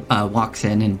he walks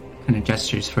in and kind of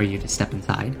gestures for you to step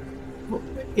inside.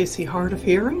 Is he hard of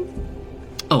hearing?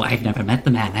 Oh, I've never met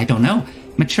the man. I don't know.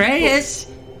 Matreus!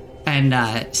 And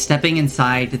stepping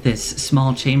inside this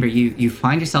small chamber, you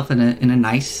find yourself in a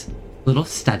nice little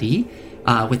study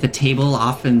with a table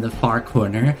off in the far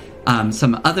corner,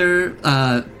 some other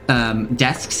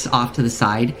desks off to the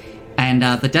side, and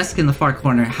the desk in the far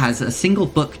corner has a single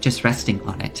book just resting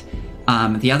on it.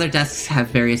 The other desks have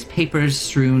various papers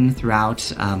strewn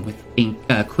throughout with ink,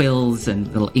 quills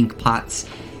and little ink pots.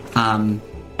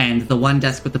 And the one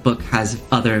desk with the book has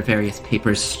other various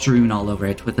papers strewn all over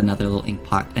it with another little ink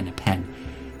pot and a pen.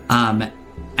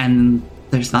 And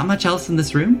there's not much else in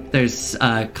this room. There's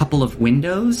a couple of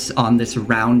windows on this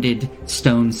rounded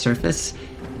stone surface.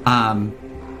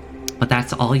 But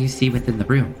that's all you see within the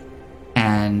room.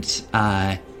 And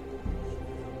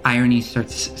Irony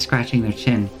starts scratching their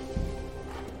chin.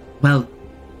 Well,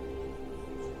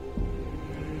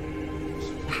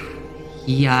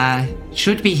 he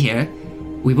should be here.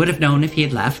 We would have known if he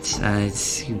had left.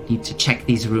 You need to check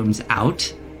these rooms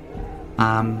out.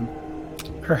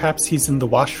 Perhaps he's in the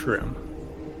washroom.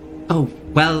 Oh,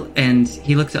 well, and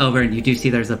he looks over and you do see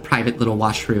there's a private little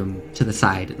washroom to the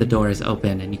side. The door is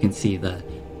open and you can see the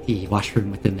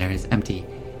washroom within there is empty.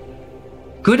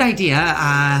 Good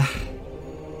idea.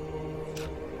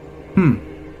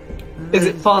 Is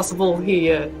it possible he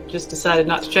just decided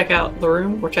not to check out the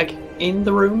room or check in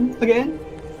the room again?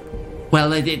 Well,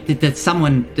 that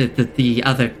someone, the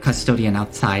other custodian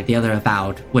outside, the other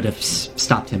avowed, would have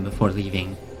stopped him before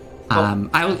leaving.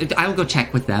 I will go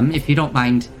check with them, if you don't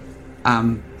mind.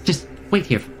 Just wait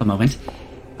here for a moment.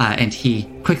 And he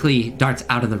quickly darts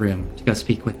out of the room to go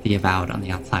speak with the avowed on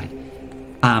the outside.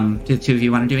 Do the two of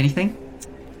you want to do anything?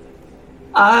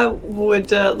 I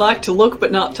would like to look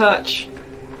but not touch.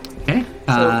 Okay.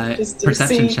 So just to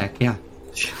perception see. check, yeah.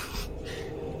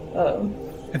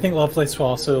 I think Lovelace will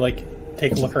also,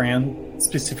 take a look around,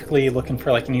 specifically looking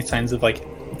for like any signs of like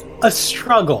a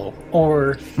struggle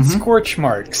or scorch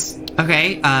marks.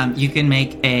 Okay, you can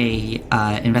make a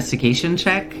investigation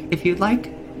check if you'd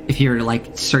like. If you're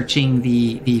like searching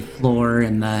the floor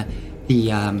and the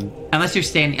unless you're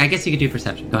standing, I guess you could do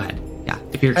perception. Go ahead. Yeah,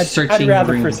 if you're searching. I'd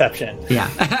rather room, perception. Yeah,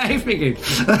 I figured.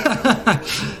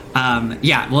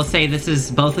 Yeah, we'll say this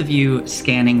is both of you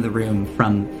scanning the room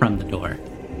from the door.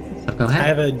 So go ahead. I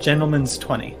have a gentleman's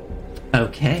 20.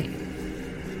 Okay.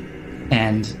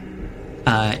 And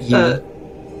you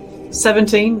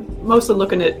 17. Mostly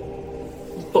looking at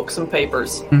books and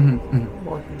papers.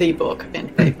 Or the book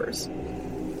and papers.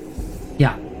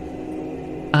 Yeah.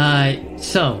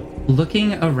 So,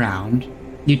 looking around,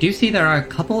 you do see there are a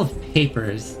couple of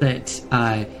papers that,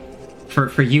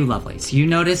 for you, Lovely. So you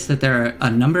notice that there are a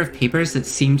number of papers that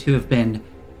seem to have been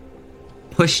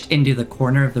pushed into the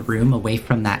corner of the room away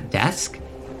from that desk,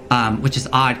 which is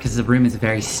odd because the room is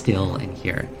very still in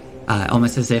here,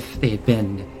 almost as if they had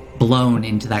been blown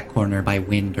into that corner by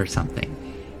wind or something.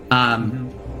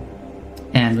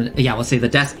 And yeah, we'll say the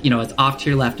desk, it's off to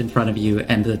your left in front of you,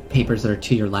 and the papers are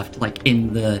to your left, like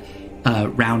in the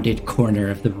rounded corner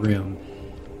of the room.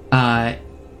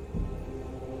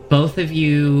 Both of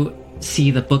you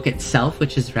see the book itself,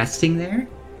 which is resting there,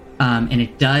 and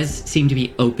it does seem to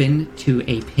be open to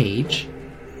a page.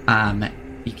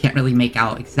 You can't really make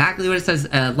out exactly what it says.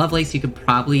 Lovelace, you could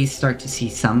probably start to see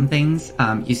some things.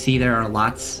 You see there are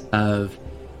lots of...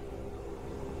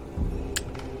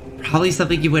 probably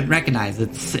something you wouldn't recognize.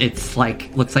 It's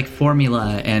like, looks like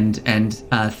formula and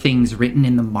things written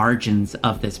in the margins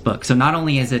of this book. So not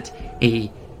only is it a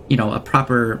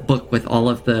proper book with all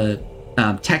of the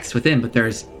text within, but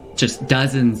there's just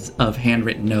dozens of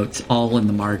handwritten notes all in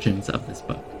the margins of this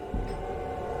book.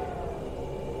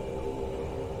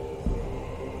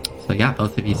 So yeah,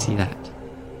 both of you see that.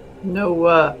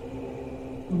 No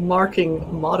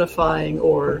marking, modifying,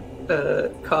 or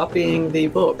copying the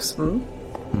books,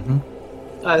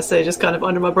 I say just kind of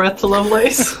under my breath to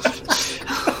Lovelace.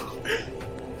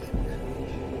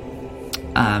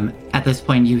 At this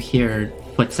point, you hear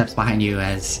footsteps behind you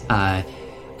as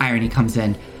Irony comes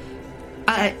in.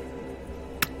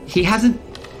 He hasn't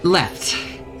left.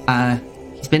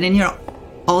 He's been in here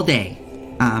all day.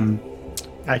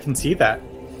 I can see that.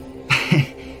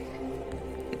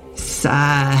 It's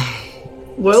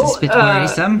a bit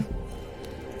worrisome.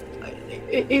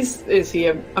 Is he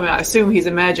I assume he's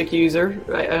a magic user,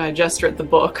 right? And I gesture at the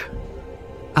book.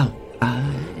 Oh,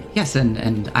 yes,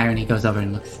 and Irony goes over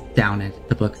and looks down at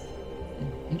the book.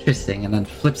 Interesting, and then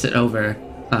flips it over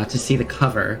to see the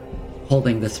cover,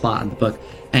 holding the spot on the book.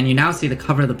 And you now see the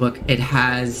cover of the book. It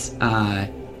has,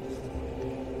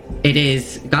 it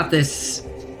is got this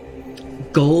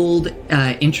gold,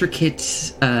 intricate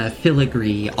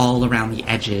filigree all around the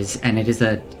edges, and it is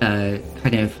a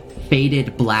kind of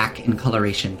faded black in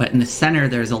coloration. But in the center,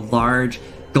 there's a large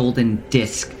golden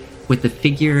disc with the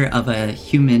figure of a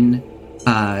human,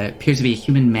 appears to be a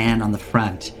human man on the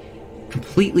front,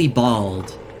 completely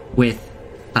bald, with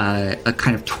a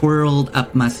kind of twirled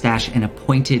up mustache and a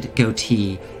pointed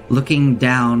goatee, looking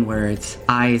downwards,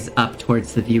 eyes up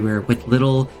towards the viewer, with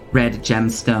little red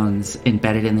gemstones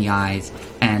embedded in the eyes,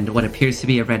 and what appears to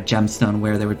be a red gemstone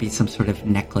where there would be some sort of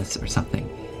necklace or something.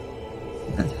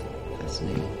 That's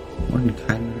fascinating. One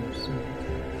kind of...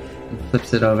 and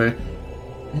flips it over.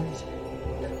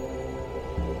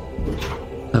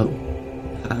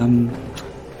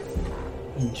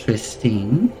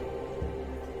 Interesting.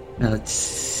 Well, it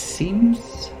seems...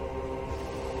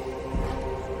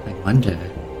 I wonder...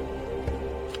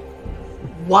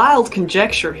 Wild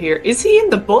conjecture here. Is he in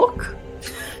the book?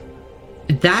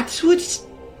 That's what's...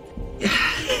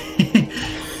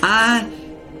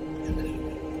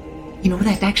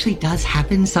 that actually does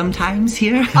happen sometimes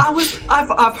here.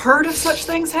 I've heard of such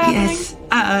things happening. Yes,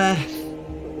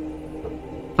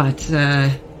 but,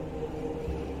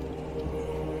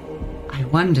 I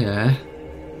wonder...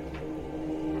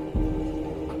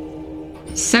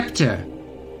 Scepter.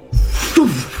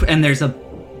 And there's a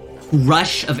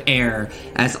rush of air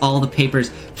as all the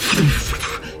papers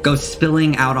go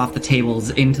spilling out off the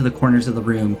tables into the corners of the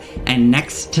room. And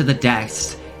next to the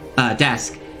desk,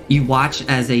 you watch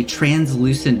as a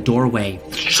translucent doorway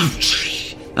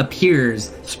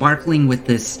appears, sparkling with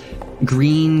this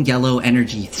green-yellow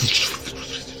energy.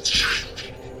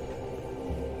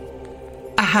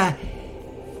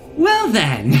 Well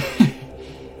then,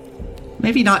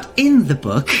 maybe not in the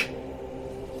book.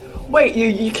 Wait,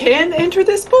 you can enter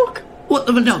this book? Well,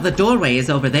 no, the doorway is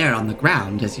over there on the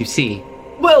ground, as you see.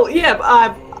 Well, yeah,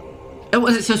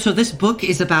 but So this book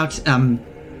is about,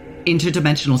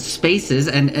 interdimensional spaces,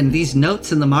 and these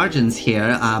notes in the margins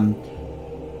here.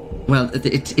 Well,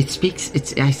 it speaks.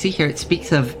 I see here. It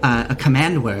speaks of a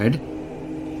command word,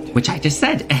 which I just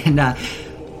said, and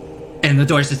the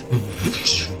door just.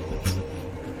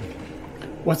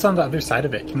 What's on the other side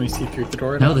of it? Can we see through the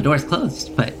door? No, the door's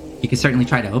closed, but you can certainly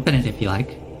try to open it if you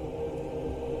like.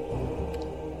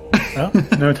 Well,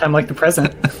 no time like the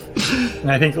present.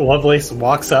 And I think Lovelace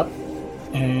walks up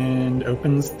and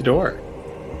opens the door.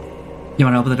 You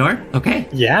want to open the door? Okay.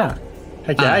 Yeah.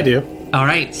 Heck yeah, I do. All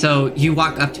right, so you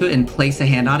walk up to it and place a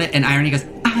hand on it, and Irony goes,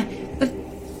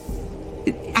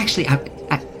 actually,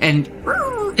 and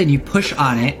you push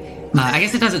on it. I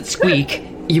guess it doesn't squeak.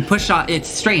 You push on. It's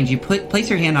strange. You place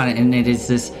your hand on it, and it is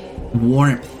this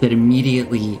warmth that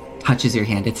immediately touches your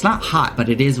hand. It's not hot, but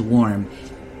it is warm,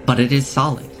 but it is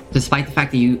solid. Despite the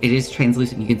fact that it is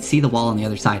translucent, you can see the wall on the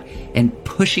other side. And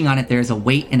pushing on it, there is a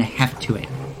weight and a heft to it.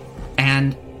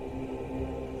 And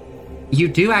you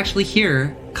do actually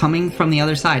hear, coming from the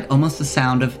other side, almost the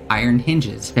sound of iron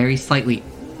hinges, very slightly.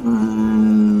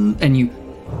 And you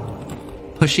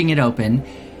pushing it open,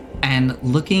 and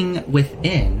looking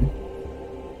within,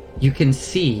 you can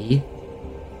see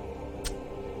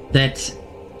that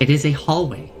it is a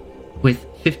hallway with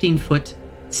 15-foot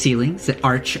ceilings that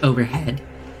arch overhead.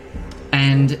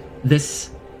 And this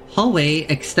hallway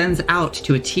extends out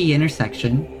to a T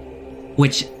intersection,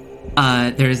 which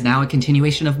there is now a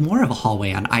continuation of more of a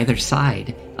hallway on either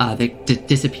side that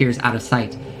disappears out of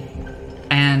sight.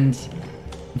 And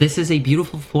this is a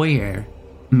beautiful foyer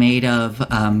made of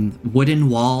wooden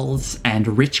walls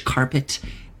and rich carpet,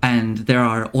 and there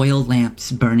are oil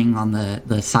lamps burning on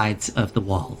the sides of the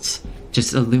walls,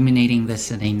 just illuminating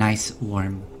this in a nice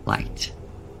warm light.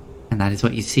 And that is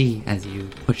what you see as you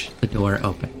push the door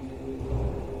open.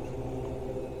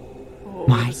 Oh,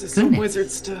 My this is goodness. some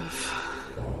wizard stuff.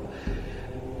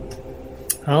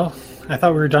 Oh, I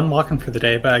thought we were done walking for the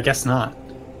day, but I guess not.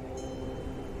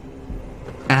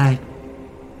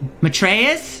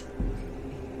 Matreus?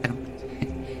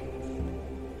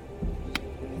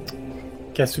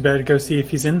 Guess we better go see if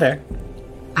he's in there.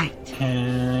 I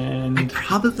And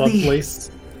probably...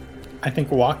 Lovelace, I think,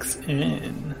 walks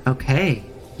in. Okay.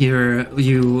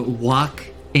 You walk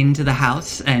into the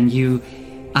house, and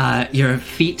your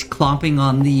feet clomping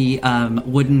on the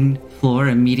wooden floor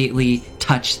immediately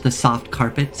touch the soft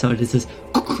carpet, so it is this,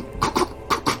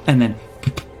 and then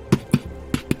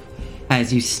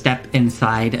as you step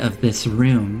inside of this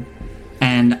room,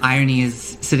 and Irony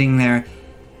is sitting there.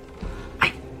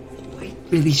 I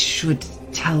really should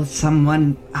tell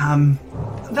someone.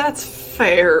 That's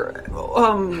fair.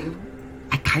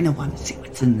 I kind of want to see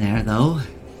what's in there, though.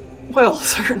 Well,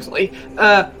 certainly.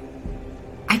 I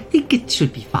think it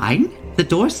should be fine. The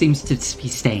door seems to be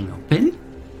staying open.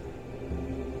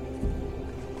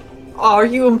 Are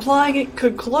you implying it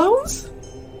could close?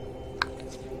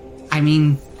 I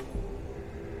mean,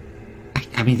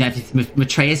 that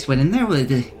Matreus went in there.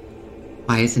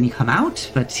 Why hasn't he come out?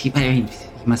 But he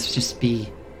must just be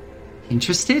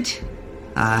interested.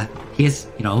 He is,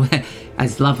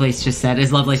 as Lovelace just said,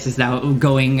 as Lovelace is now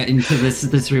going into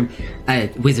this room,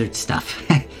 wizard stuff.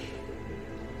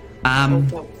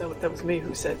 That was me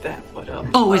who said that. But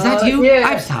oh, is that you? Yeah,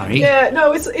 I'm sorry. Yeah,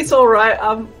 no, it's all right.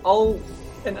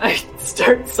 And I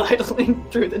start sidling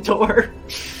through the door.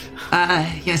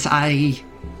 Yes,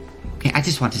 okay, I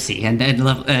just want to see, and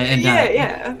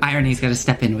yeah. Irony's gonna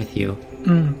step in with you.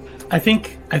 I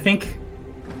think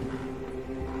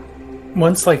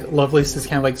once Lovelace has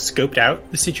kind of scoped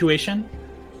out the situation,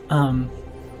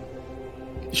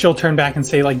 she'll turn back and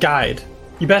say guide,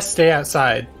 you best stay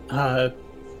outside.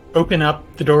 Open up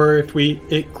the door if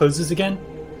it closes again.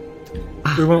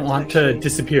 We won't want to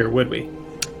disappear, would we?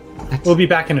 We'll be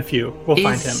back in a few. We'll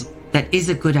find him. That is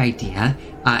a good idea.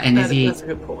 And as he that's a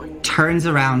good point. turns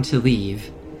around to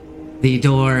leave, the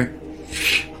door...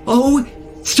 Oh!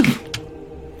 Stop!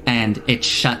 And it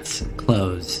shuts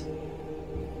close.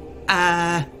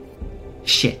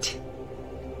 Shit.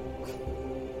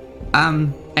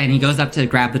 And he goes up to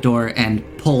grab the door and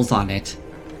pulls on it.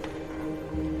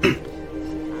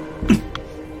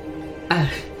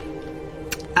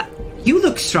 You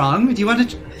look strong. Do you want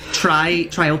to try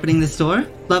opening this door,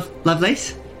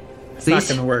 Lovelace? It's not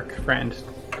going to work, friend.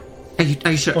 Are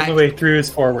you sure? The only way through is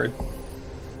forward.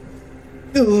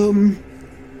 I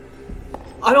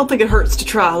don't think it hurts to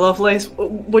try, Lovelace.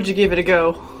 Would you give it a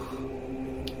go?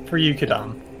 For you,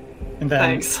 Kadam. And then,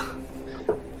 Thanks.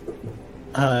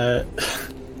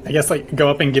 I guess go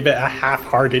up and give it a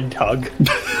half-hearted tug.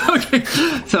 Okay,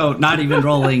 so not even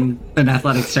rolling an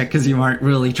athletics check because you aren't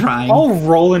really trying. I'll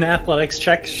roll an athletics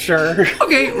check, sure.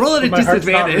 Okay, roll it at My heart's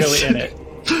not disadvantage. really in it.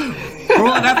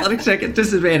 Roll an athletics check at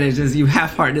disadvantage as you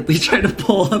half-heartedly try to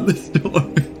pull on this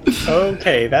door.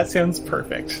 Okay, that sounds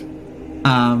perfect.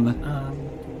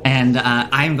 And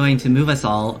I'm going to move us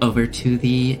all over to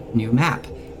the new map.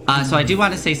 So I do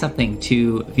want to say something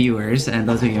to viewers and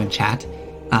those of you in chat.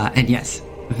 And yes,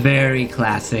 very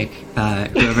classic,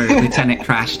 whoever Lieutenant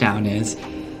Crashdown is.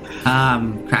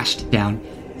 Crashed down.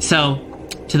 So,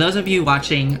 to those of you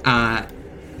watching,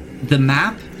 the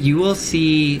map, you will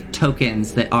see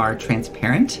tokens that are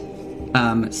transparent,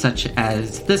 such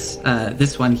as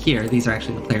this one here. These are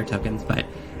actually the player tokens, but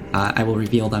I will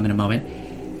reveal them in a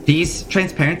moment. These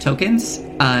transparent tokens,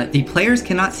 the players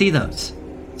cannot see those.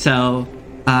 So,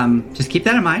 just keep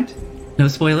that in mind. No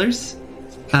spoilers,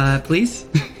 please,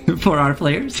 for our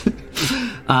players.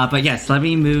 But yes, let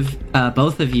me move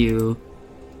both of you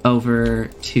over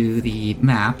to the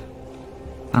map.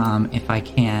 If I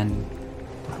can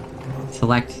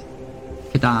select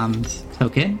Kadam's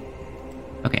token.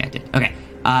 Okay, I did. Okay.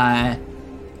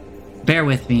 Bear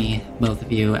with me, both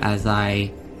of you, as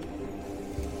I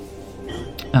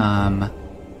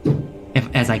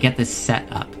as I get this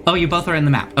set up. Oh, you both are in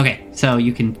the map. Okay, so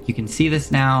you can see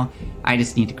this now. I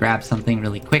just need to grab something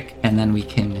really quick, and then we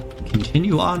can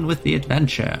continue on with the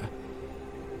adventure.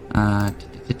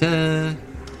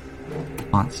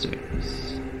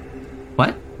 Monsters.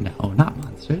 What? No, not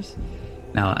monsters.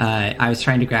 No, I was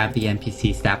trying to grab the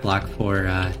NPC stat block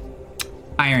for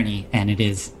irony, and it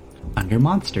is under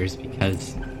monsters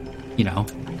because, you know,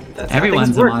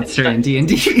 everyone's a monster in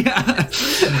D&D.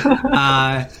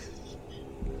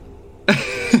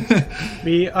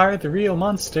 We are the real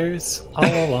monsters all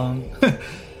along.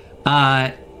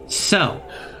 So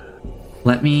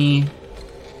let me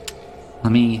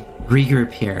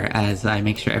regroup here as I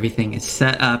make sure everything is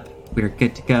set up. We're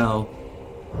good to go.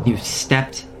 You've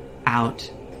stepped out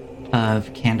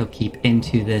of Candlekeep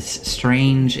into this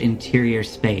strange interior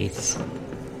space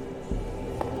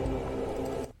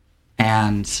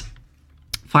and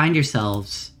find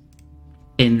yourselves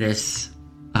in this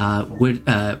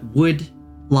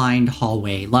wood-lined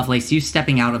hallway. Lovelace, you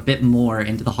stepping out a bit more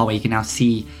into the hallway, you can now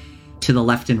see to the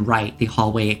left and right, the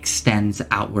hallway extends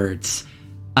outwards.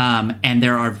 And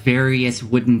there are various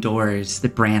wooden doors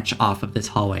that branch off of this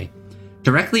hallway.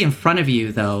 Directly in front of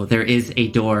you, though, there is a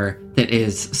door that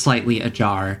is slightly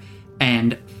ajar.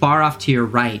 And far off to your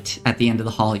right, at the end of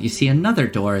the hall, you see another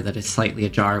door that is slightly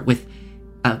ajar with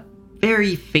a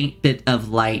very faint bit of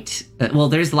light. Well,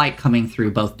 there's light coming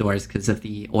through both doors because of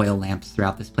the oil lamps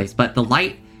throughout this place. But the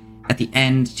light at the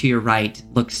end to your right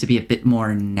looks to be a bit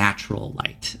more natural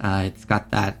light. It's got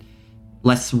that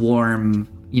less warm,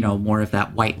 you know, more of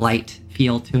that white light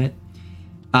feel to it.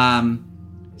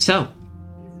 So,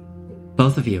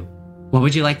 both of you, what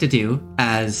would you like to do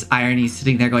as Irony's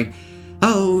sitting there going,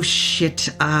 oh shit,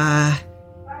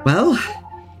 well,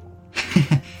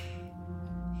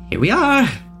 here we are.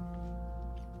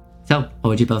 So, what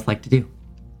would you both like to do?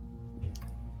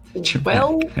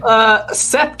 Well,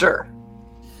 scepter.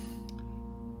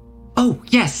 Oh,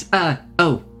 yes, Does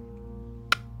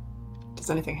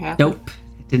anything happen? Nope,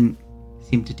 it didn't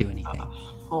seem to do anything.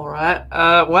 All right,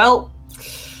 well.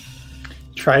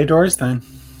 Try doors then.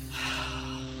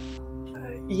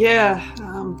 Yeah,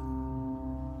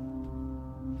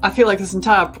 I feel like this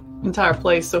entire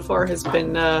place so far has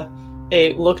been a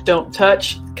look, don't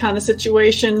touch kind of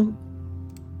situation.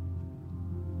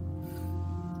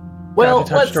 Well,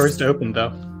 touch doors to open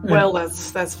though. Well,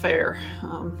 that's fair.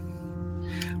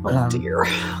 Dear,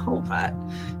 all right,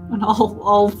 and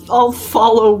I'll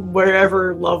follow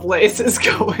wherever Lovelace is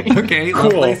going. Okay, Cool.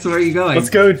 Lovelace, where are you going? Let's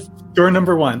go door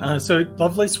number one. So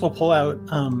Lovelace will pull out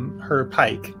her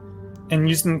pike and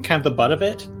using kind of the butt of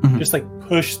it, just like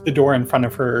push the door in front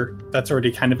of her that's already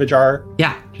kind of ajar.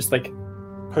 Yeah. Just like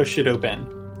push it open.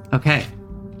 Okay.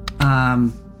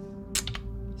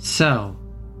 So,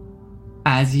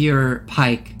 as your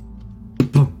pike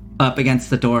up against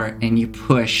the door and you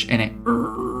push and it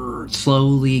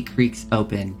slowly creaks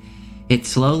open, it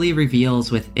slowly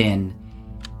reveals within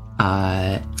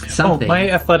something. Oh,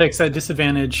 my athletics at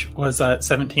disadvantage was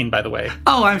 17, by the way.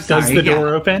 Oh, I'm sorry. Does the door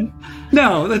open?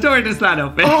 No, the door does not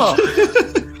open. Oh.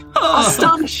 Oh.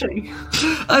 Astonishing.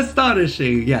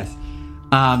 Astonishing, yes.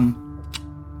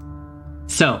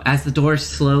 So, as the door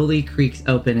slowly creaks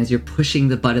open, as you're pushing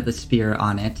the butt of the spear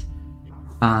on it,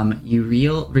 you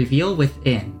reveal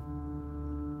within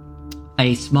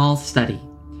a small study.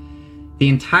 The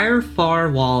entire far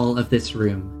wall of this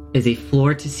room is a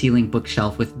floor-to-ceiling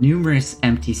bookshelf with numerous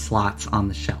empty slots on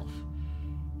the shelf.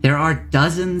 There are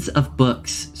dozens of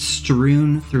books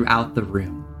strewn throughout the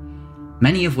room,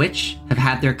 many of which have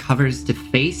had their covers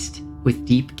defaced with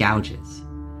deep gouges.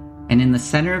 and in the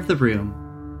center of the room,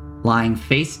 lying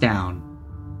face down,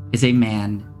 is a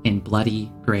man in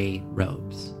bloody gray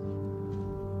robes.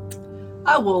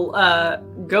 I will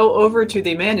go over to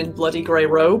the man in bloody gray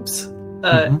robes.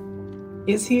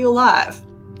 Is he alive?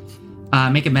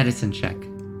 Make a medicine check.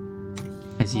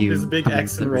 As you There's a big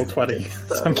X in roll 20,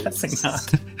 so I'm guessing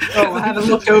not. Oh, I haven't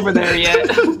looked over there yet.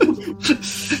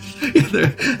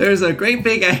 There's a great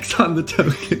big X on the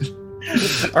token.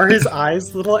 Are his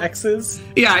eyes little X's?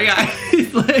 Yeah.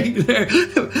 He's like there.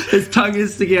 His tongue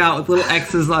is sticking out with little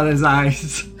X's on his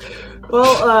eyes.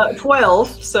 Well,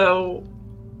 12, so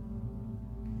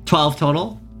 12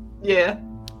 total? yeah.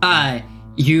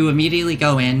 You immediately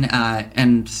go in,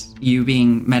 and you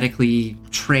being medically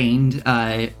trained,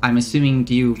 I'm assuming,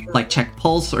 do you like check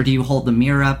pulse or do you hold the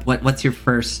mirror up? What's your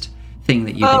first thing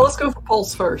that you do? Let's go for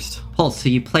pulse first. Pulse. So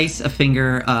you place a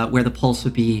finger where the pulse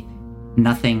would be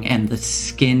nothing, and the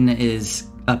skin is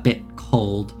a bit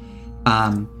cold.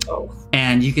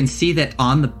 And you can see that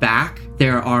on the back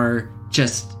there are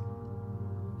just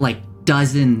like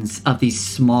dozens of these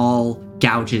small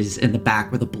gouges in the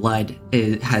back where the blood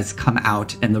has come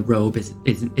out and the robe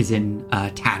is in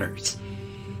tatters.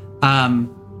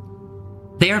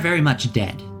 They are very much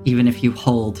dead. Even if you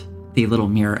hold the little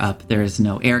mirror up, there is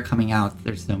no air coming out,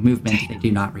 there's no movement, they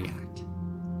do not react.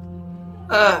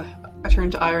 I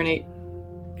turn to Irony.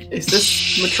 Is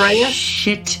this Matreus?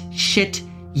 Shit.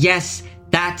 Yes,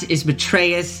 that is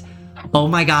Matreus. Oh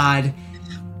my god.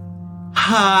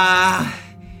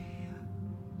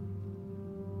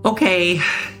 Okay.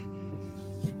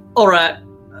 Alright.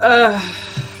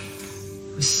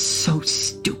 So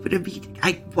stupid of me.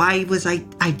 Why was I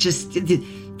just, the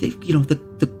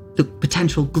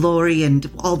potential glory and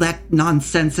all that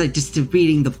nonsense. I've been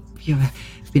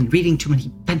reading too many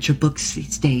adventure books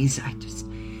these days.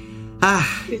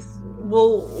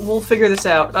 We'll figure this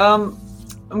out.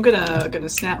 I'm gonna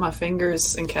snap my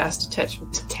fingers and cast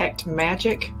detect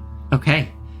magic. Okay.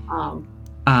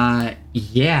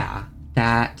 Yeah.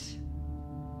 That.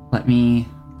 Let me.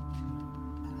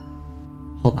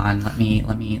 Hold on. Let me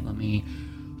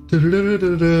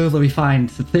find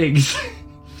some things.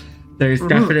 There's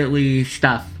definitely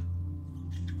stuff.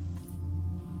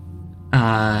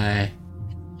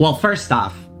 Well, first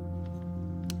off,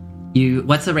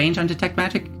 what's the range on detect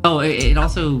magic? Oh, it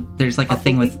also, there's like a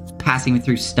thing with passing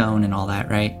through stone and all that,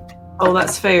 right? Oh,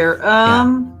 that's fair.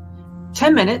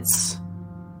 10 minutes,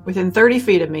 within 30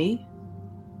 feet of me,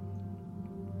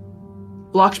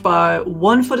 blocked by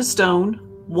 1 foot of stone,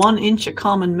 1 inch of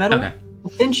common metal, a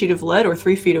thin sheet of lead, or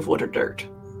 3 feet of wood or dirt.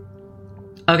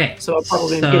 Okay. So I'll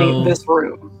probably be getting this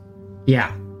room.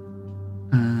 Yeah.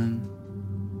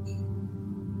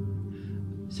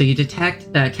 So you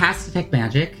cast detect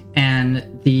magic,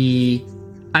 and the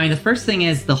first thing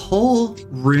is the whole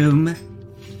room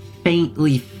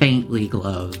faintly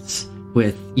glows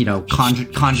with,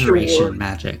 conjuration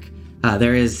magic.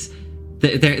 There is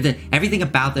everything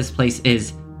about this place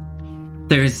is,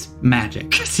 there's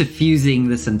magic suffusing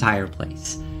this entire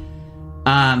place.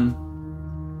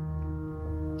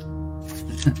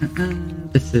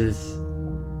 This is...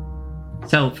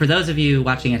 So, for those of you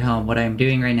watching at home, what I'm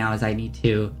doing right now is I need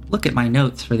to look at my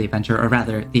notes for the adventure, or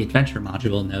rather, the adventure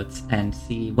module notes, and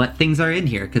see what things are in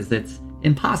here, because it's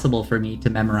impossible for me to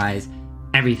memorize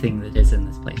everything that is in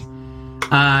this place.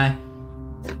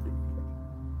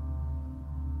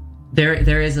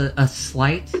 There is a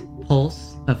slight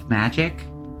pulse of magic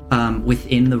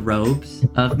within the robes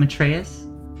of Matreus,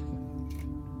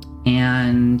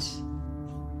 and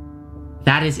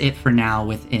that is it for now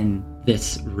within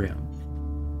this room.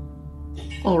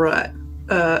 All right.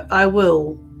 I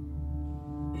will...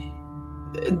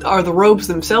 Are the robes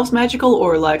themselves magical,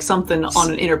 or like something on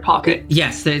an inner pocket?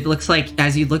 Yes, it looks like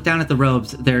as you look down at the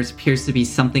robes, there appears to be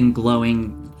something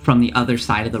glowing from the other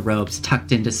side of the robes,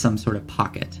 tucked into some sort of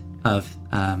pocket of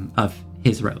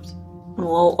his robes.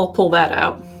 Well, I'll pull that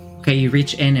out. Okay, you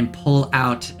reach in and pull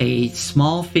out a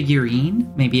small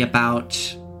figurine, maybe about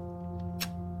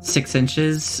 6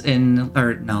 inches in,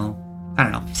 or no, I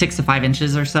don't know, 6 to 5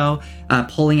 inches or so,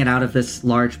 pulling it out of this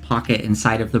large pocket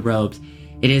inside of the robes.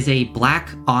 It is a black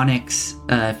onyx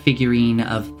figurine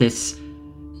of this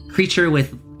creature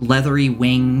with leathery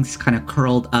wings, kind of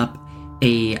curled up,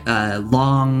 a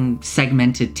long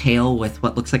segmented tail with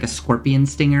what looks like a scorpion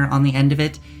stinger on the end of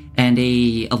it, and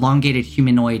a elongated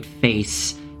humanoid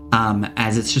face,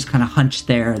 as it's just kind of hunched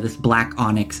there, this black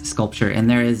onyx sculpture. And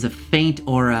there is a faint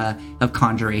aura of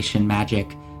conjuration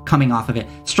magic coming off of it,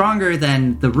 stronger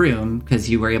than the room, because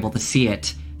you were able to see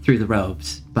it through the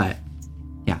robes, but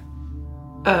yeah.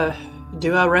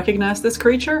 Do I recognize this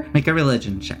creature? Make a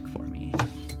religion check for me.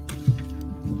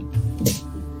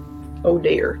 Oh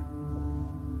dear.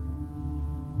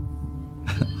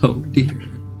 Oh dear.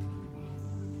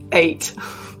 8.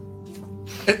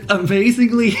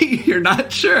 Amazingly, you're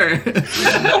not sure.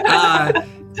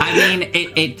 I mean,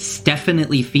 it's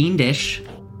definitely fiendish,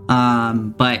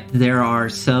 but there are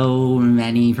so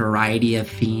many variety of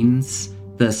fiends.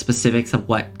 The specifics of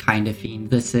what kind of fiend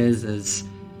this is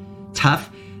tough.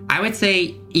 I would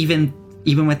say even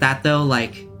with that though,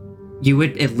 like, you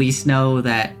would at least know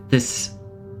that this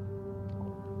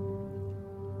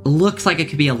looks like it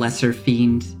could be a lesser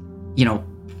fiend, you know,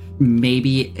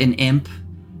 maybe an imp,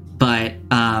 but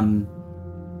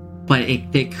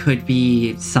it could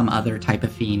be some other type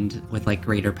of fiend with like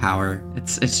greater power.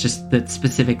 It's just the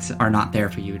specifics are not there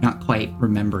for you. Not quite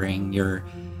remembering your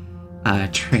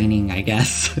training, I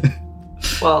guess.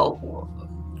 Well,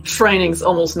 training's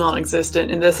almost non-existent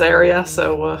in this area,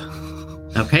 so.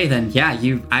 Okay, then yeah,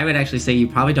 I would actually say you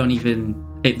probably don't even.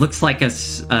 It looks like a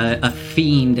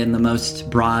fiend in the most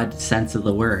broad sense of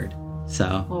the word.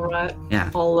 So. All right.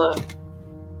 Yeah. I'll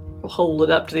hold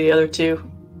it up to the other two.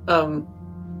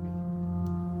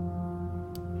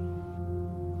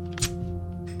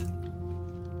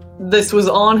 This was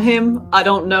on him. I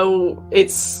don't know.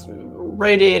 It's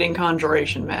radiating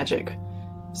conjuration magic.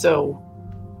 So,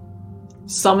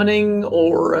 summoning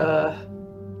or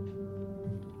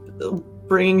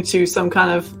bringing to some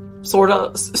kind of sort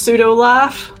of pseudo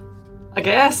life, I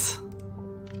guess.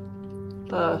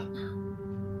 Yeah.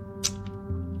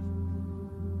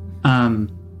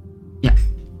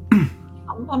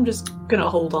 I'm just gonna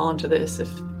hold on to this if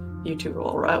you two are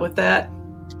all right with that.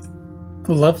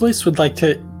 Lovelace would like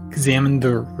to examine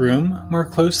the room more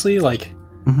closely. Like,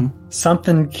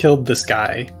 something killed this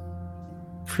guy.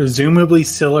 Presumably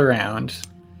still around.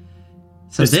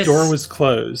 So this door was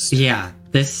closed. Yeah,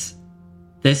 this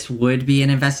would be an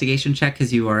investigation check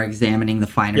because you are examining the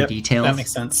finer details. That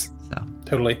makes sense. So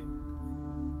totally.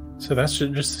 So that's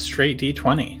just a straight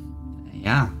D20.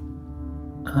 Yeah.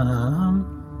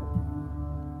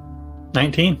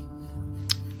 19.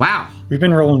 Wow. We've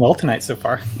been rolling well tonight so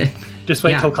far. Just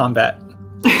wait till combat.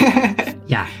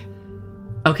 Yeah.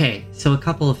 Okay, so a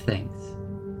couple of things.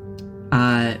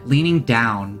 Leaning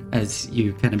down as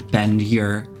you kind of bend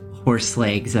your horse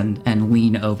legs and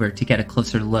lean over to get a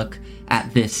closer look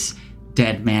at this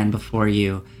dead man before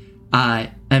you.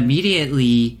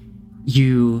 Immediately,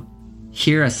 you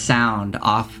hear a sound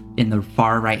off in the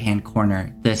far right-hand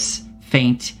corner. This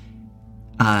faint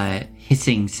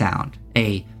hissing sound.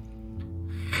 And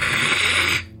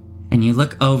you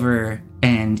look over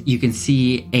and you can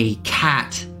see a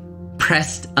cat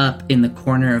pressed up in the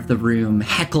corner of the room,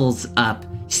 heckles up,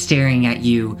 staring at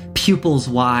you, pupils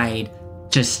wide,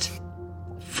 just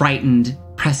frightened,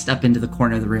 pressed up into the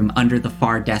corner of the room under the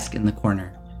far desk in the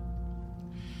corner.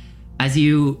 As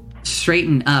you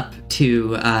straighten up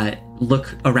to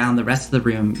look around the rest of the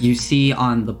room, you see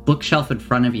on the bookshelf in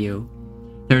front of you,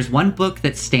 there's one book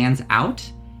that stands out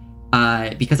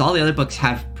because all the other books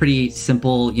have pretty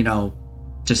simple,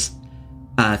 just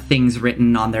things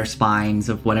written on their spines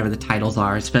of whatever the titles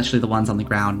are, especially the ones on the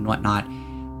ground and whatnot.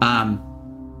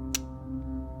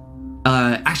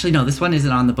 Actually, no, this one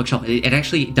isn't on the bookshelf. It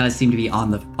actually does seem to be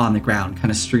on the ground,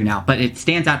 kind of strewn out. But it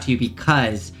stands out to you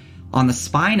because on the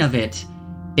spine of it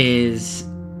is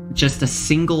just a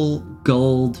single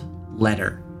gold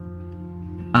letter.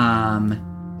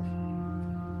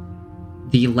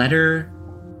 The letter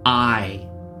I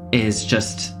is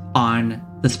just on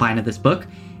the spine of this book,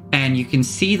 and you can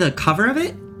see the cover of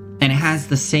it, and it has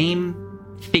the same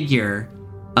figure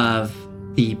of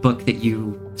the book that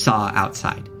you saw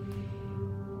outside.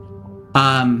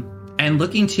 And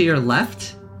looking to your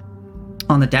left,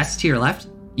 on the desk to your left,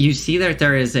 you see that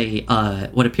there is a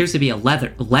what appears to be a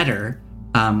letter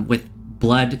with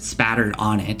blood spattered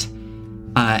on it,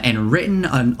 and written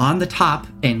on the top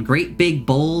in great big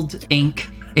bold ink.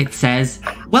 It says,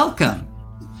 "Welcome."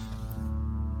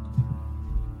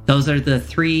 Those are the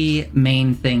three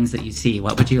main things that you see.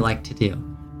 What would you like to do?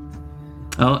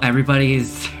 Oh,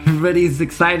 everybody's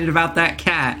excited about that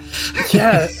cat.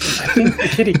 Yeah, I think the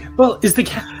kitty. Well, is the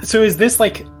cat? So is this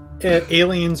like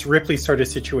Aliens Ripley sort of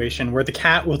situation where the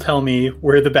cat will tell me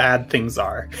where the bad things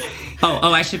are?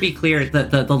 Oh, I should be clear.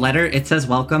 The letter, it says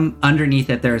welcome. Underneath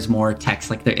it, there is more text.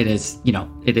 Like it is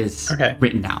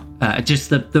written out. Just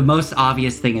the most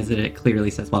obvious thing is that it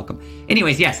clearly says welcome.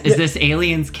 Anyways, yes. Is this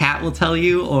Aliens cat will tell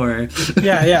you, or?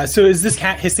 Yeah. So is this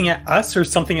cat hissing at us or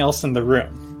something else in the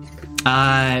room?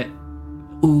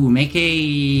 Make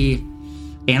a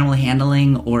animal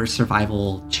handling or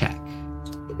survival check.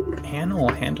 Animal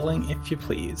handling, if you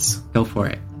please. Go for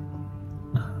it.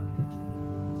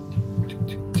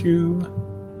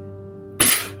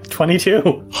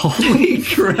 22. Holy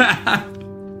crap!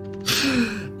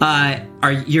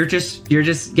 You're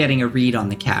just getting a read on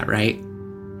the cat, right?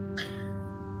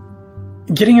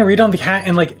 Getting a read on the cat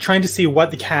and like trying to see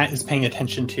what the cat is paying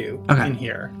attention to Okay. in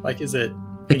here. Like, is it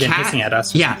The again cat, hissing at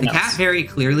us? Or yeah, the something cat else? very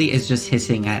clearly is just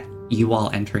hissing at you all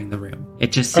entering the room.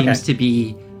 It just seems to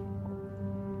be.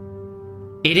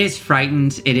 It is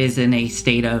frightened. It is in a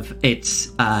state of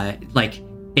it's like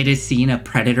it has seen a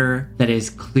predator that is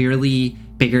clearly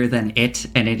bigger than it,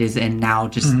 and it is in now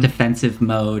just defensive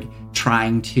mode,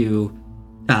 trying to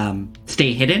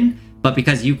stay hidden. But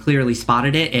because you clearly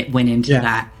spotted it, it went into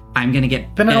that. I'm gonna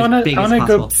get Then as I want big to as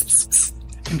go possible.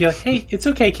 and be like, "Hey, it's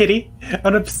okay, kitty."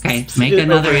 Okay, make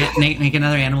another make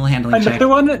another animal handling check. Another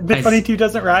one that 22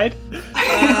 doesn't ride.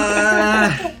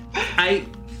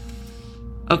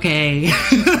 Okay.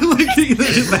 Looking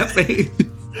at that face.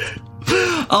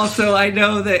 Also, I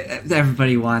know that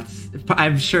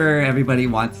I'm sure everybody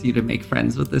wants you to make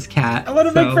friends with this cat. I want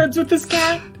to make friends with this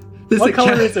cat. This What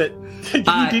color cat- is it? Give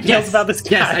me details about this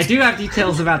cat. Yes, I do have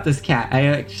details about this cat.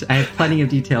 I have plenty of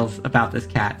details about this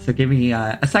cat. So give me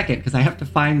a second because I have to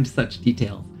find such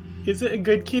details. Is it a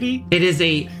good kitty? It is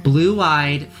a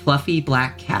blue-eyed, fluffy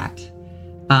black cat.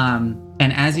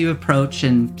 And as you approach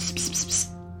and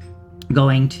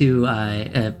going to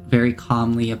very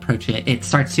calmly approach it, it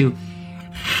starts to...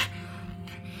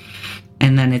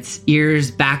 And then its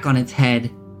ears back on its head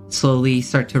slowly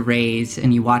start to raise,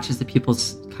 and you watch as the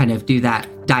pupils kind of do that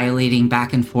dilating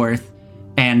back and forth.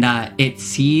 And it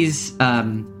sees... do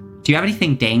you have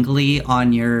anything dangly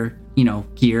on your,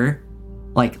 gear?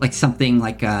 Like something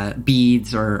like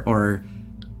beads or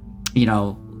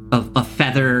a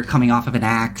feather coming off of an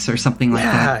axe or something like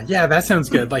that. Yeah, that sounds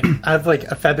good. Like I have like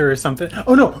a feather or something.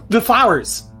 Oh no, the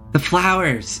flowers. The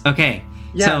flowers. Okay.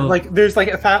 Yeah, so, like there's like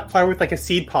a flower with like a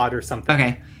seed pod or something.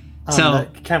 Okay. So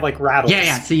that kind of like rattles.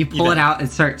 Yeah. So you pull it out and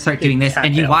start doing this,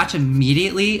 and you tail. watch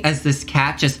immediately as this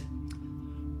cat just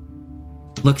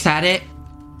looks at it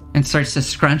and starts to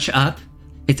scrunch up,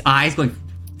 its eyes going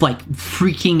like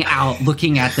freaking out,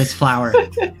 looking at this flower.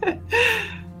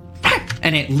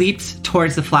 And it leaps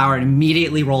towards the flower and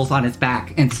immediately rolls on its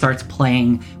back and starts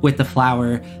playing with the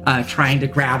flower, trying to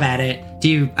grab at it.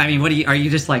 Are you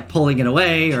just like pulling it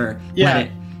away or Yeah. let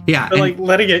it? Yeah. But like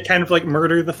letting it kind of like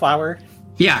murder the flower.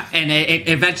 Yeah, and it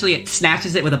eventually it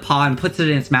snatches it with a paw and puts it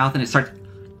in its mouth, and it starts.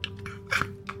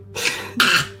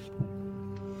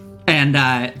 And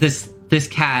this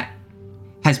cat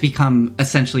has become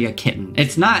essentially a kitten.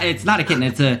 It's not a kitten.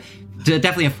 It's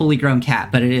definitely a fully grown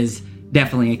cat, but it is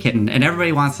definitely a kitten. And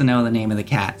everybody wants to know the name of the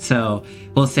cat, so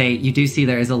we'll say you do see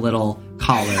there is a little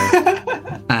collar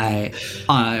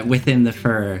within the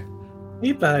fur.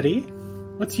 Hey, buddy,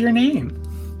 what's your name?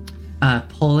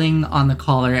 Pulling on the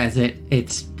collar as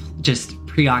it's just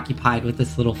preoccupied with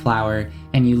this little flower,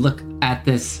 and you look at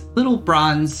this little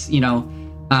bronze,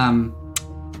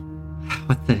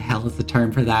 what the hell is the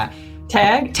term for that?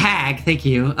 Tag? Tag, thank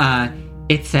you.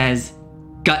 It says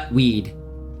gutweed.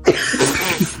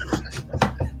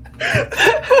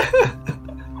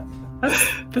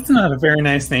 That's not a very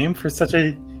nice name for such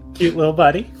a cute little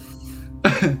buddy.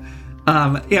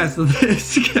 Yeah, so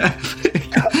this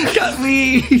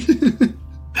gutweed.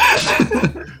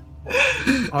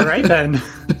 All right, then.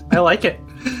 I like it.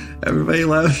 Everybody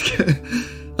loves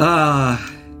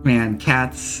man,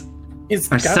 cats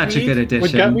are such a good addition.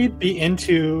 Would Gutweed be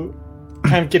into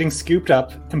kind of getting scooped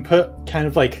up and put kind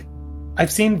of like...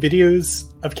 I've seen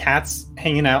videos of cats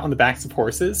hanging out on the backs of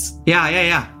horses.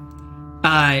 Yeah.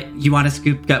 You want to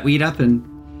scoop Gutweed up and...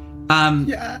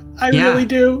 Yeah, I really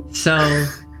do. So...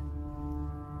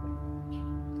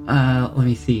 let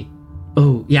me see.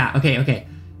 Oh, yeah, okay.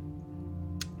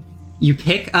 You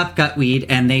pick up Gutweed,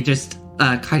 and they just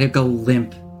kind of go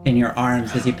limp in your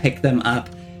arms as you pick them up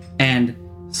and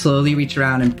slowly reach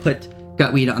around and put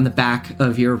Gutweed on the back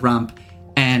of your rump,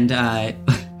 and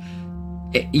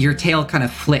your tail kind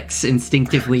of flicks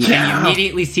instinctively, and you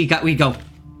immediately see Gutweed go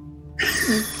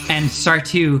and start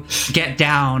to get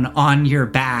down on your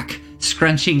back,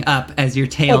 scrunching up as your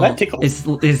tail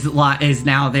is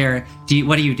now there.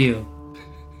 What do you do?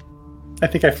 I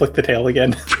think I flicked the tail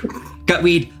again.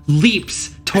 Gutweed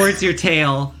leaps towards your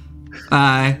tail.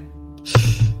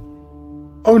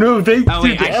 Oh no, they Oh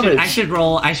wait, do damage. I should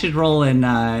roll in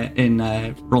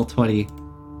roll 20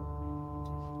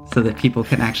 so that people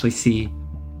can actually see.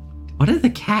 What are the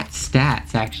cat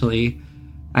stats actually?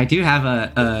 I do have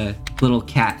a little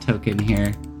cat token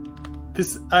here.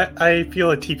 I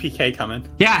feel a TPK coming.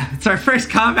 Yeah, it's our first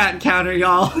combat encounter,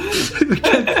 y'all,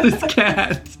 against this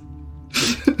cat.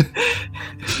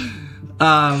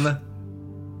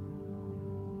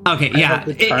 Okay, I yeah, have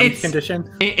the charmed condition.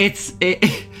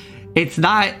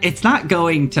 It's not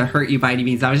going to hurt you by any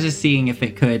means. I was just seeing if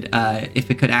it could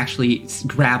actually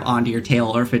grab onto your tail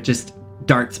or if it just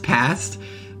darts past.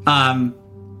 And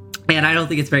I don't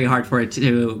think it's very hard for it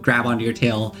to grab onto your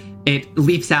tail. It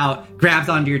leaps out, grabs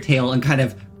onto your tail, and kind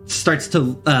of starts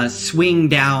to swing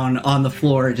down on the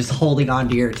floor, just holding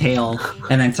onto your tail,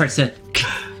 and then starts to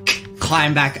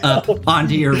climb back up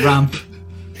onto your rump.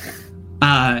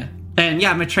 And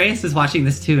yeah, Matreus is watching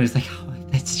this too, and it's like, oh,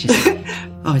 it's just,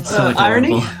 oh, it's so adorable.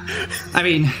 Irony? I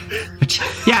mean,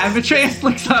 yeah, Matreus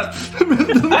looks up.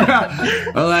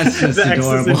 Oh, that's just The X's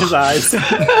adorable. in his eyes.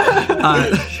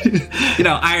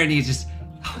 Irony is just,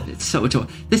 oh, it's so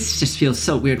adorable. This just feels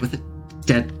so weird with a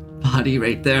dead body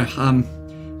right there.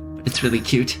 But it's really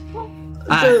cute.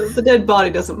 The dead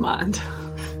body doesn't mind.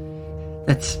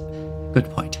 That's a good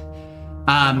point.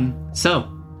 So,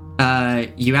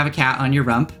 you have a cat on your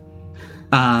rump.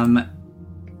 Kadam,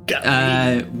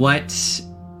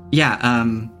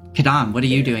 what are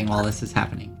you doing while this is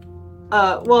happening?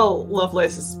 Well,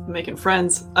 Lovelace is making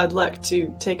friends. I'd like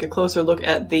to take a closer look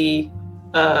at the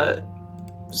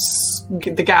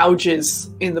gouges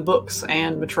in the books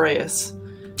and Matreus.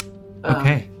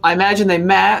 Okay. I imagine they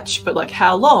match, but like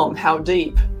how long, how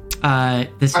deep?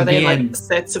 This Are would they be like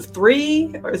sets of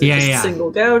 3, or is it just single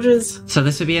gouges? So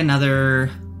this would be another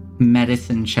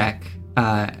medicine check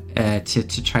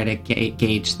to try to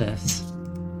gauge this.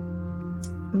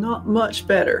 Not much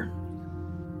better.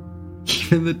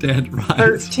 Even the dead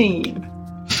rise. 13.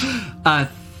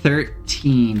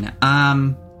 13.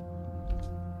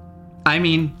 I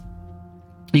mean,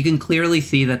 you can clearly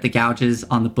see that the gouges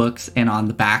on the books and on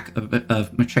the back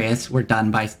of Matreus were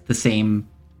done by the same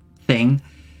thing.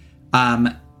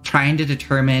 Trying to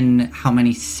determine how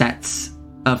many sets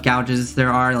of gouges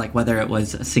there are, like whether it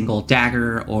was a single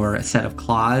dagger or a set of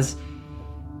claws.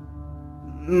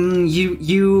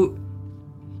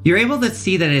 You're able to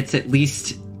see that it's at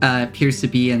least appears to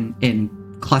be in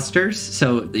clusters,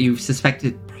 so you suspect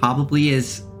it probably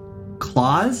is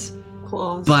claws.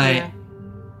 But yeah.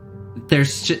 they're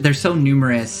so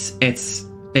numerous,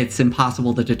 it's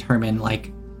impossible to determine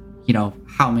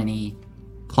how many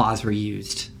claws were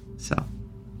used. So,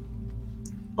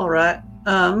 all right.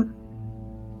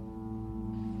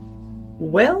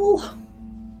 Well,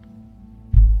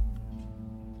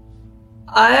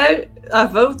 I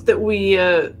vote that we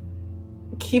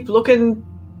keep looking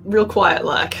real quiet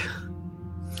like.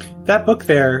 That book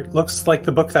there looks like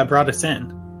the book that brought us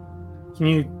in.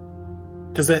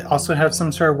 Does it also have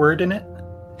some sort of word in it?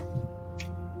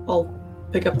 I'll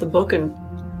pick up the book and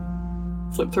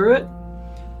flip through it.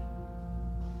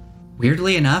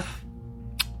 Weirdly enough,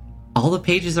 all the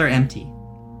pages are empty.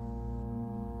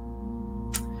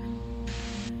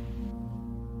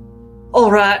 All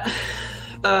right.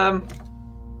 And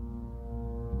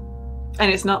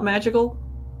it's not magical?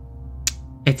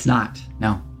 It's not,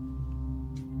 no.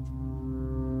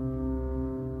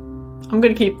 I'm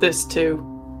going to keep this too.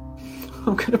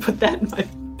 I'm going to put that in my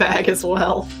bag as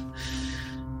well.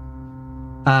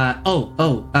 What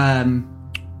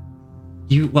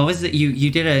was it? You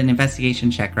did an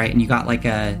investigation check, right? And you got like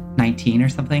a 19 or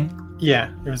something? Yeah,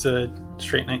 it was a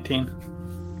straight 19.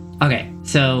 Okay,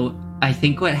 so I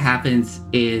think what happens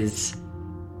is...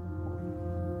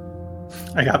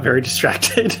 I got very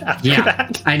distracted after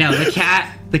that. I know.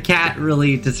 The cat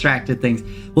really distracted things.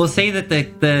 We'll say that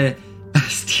the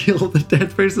steal the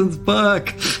dead person's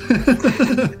book.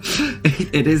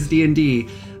 It is D&D.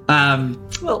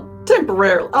 Well,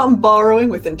 temporarily. I'm borrowing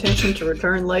with intention to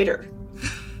return later.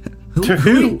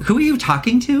 Who are you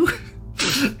talking to?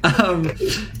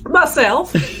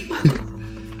 Myself.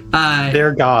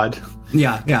 Their god.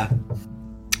 Yeah.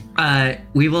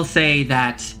 We will say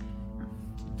that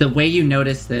the way you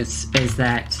notice this is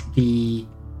that the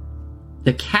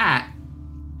cat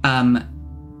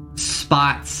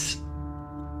spots...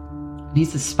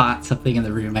 needs to spot something in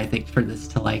the room, I think, for this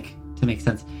to make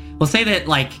sense. We'll say that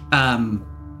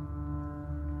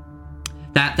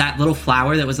that little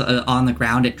flower that was on the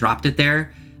ground, it dropped it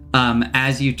there.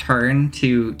 As you turn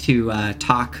to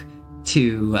talk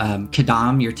to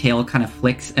Kadam, your tail kind of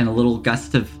flicks and a little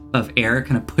gust of air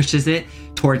kind of pushes it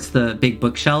towards the big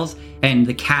bookshelves, and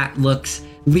the cat leaps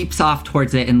off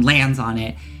towards it and lands on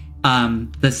it.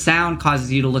 The sound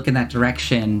causes you to look in that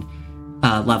direction,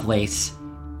 Lovelace,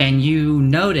 and you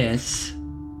notice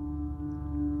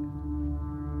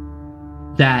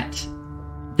that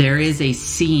there is a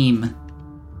seam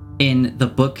in the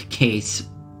bookcase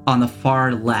on the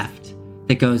far left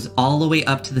that goes all the way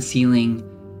up to the ceiling,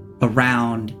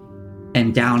 around,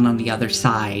 and down on the other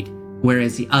side,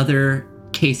 whereas the other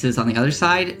bookcases on the other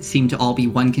side seem to all be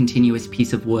one continuous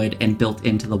piece of wood and built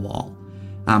into the wall.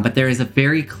 But there is a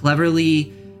very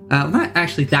cleverly, not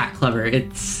actually that clever.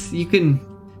 It's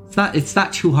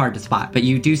not too hard to spot, but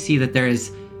you do see that there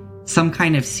is some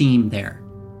kind of seam there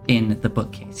in the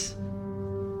bookcase.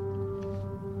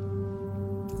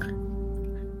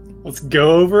 Let's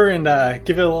go over and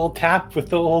give it a little tap with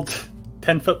the old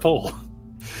 10-foot pole.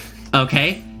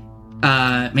 Okay.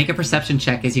 Make a perception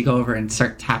check as you go over and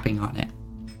start tapping on it.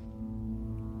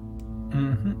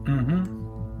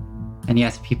 And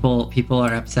yes, people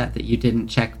are upset that you didn't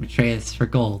check Matreus for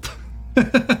gold.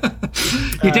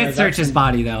 You did search his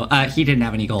body, though. He didn't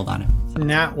have any gold on him. So.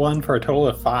 Nat 1 for a total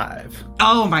of 5.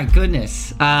 Oh my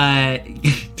goodness. Yeah,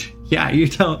 you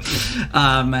don't.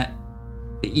 I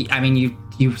mean,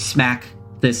 you smack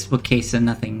this bookcase and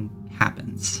nothing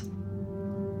happens.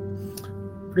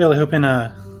 Really hoping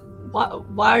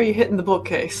Why are you hitting the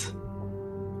bookcase?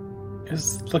 it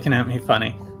was looking at me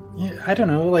funny. Yeah, I don't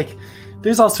know, like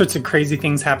there's all sorts of crazy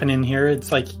things happening here.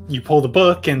 It's like you pull the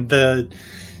book and the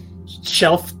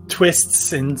shelf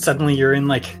twists and suddenly you're in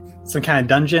like some kind of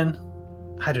dungeon.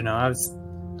 I don't know. I was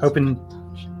hoping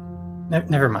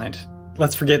never mind.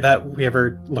 Let's forget that we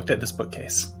ever looked at this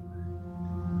bookcase.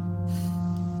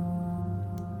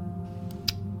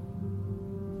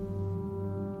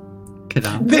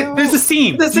 There's a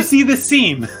seam. Do you see the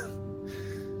seam?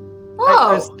 Oh,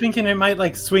 I was thinking it might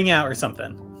like swing out or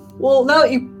something. well, now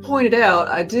that you pointed out,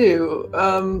 I do.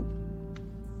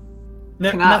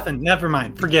 Nothing. Never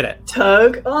mind. Forget it.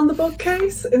 Tug on the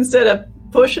bookcase instead of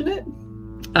pushing it.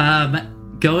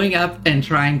 Going up and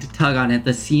trying to tug on it,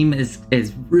 the seam is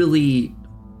really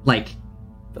like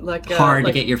hard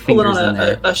to get your fingers on in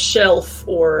there. A shelf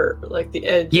or like the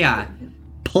edge. Yeah,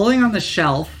 pulling on the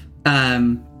shelf.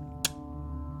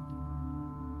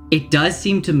 It does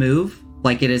seem to move,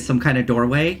 like it is some kind of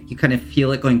doorway. You kind of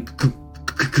feel it going,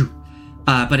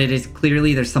 but it is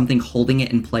clearly there's something holding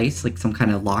it in place, like some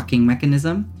kind of locking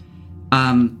mechanism.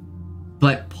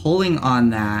 But pulling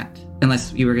on that,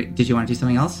 did you want to do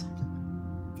something else?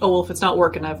 Oh, well, if it's not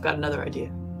working, I've got another idea.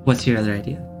 What's your other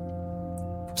idea?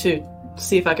 To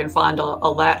see if I can find a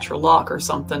latch or lock or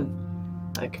something,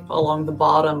 like along the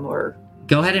bottom or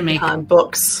Go ahead and make behind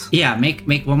books. Yeah, make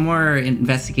one more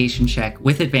investigation check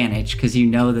with advantage because you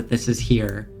know that this is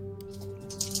here.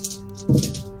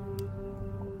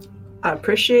 I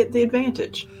appreciate the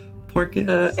advantage.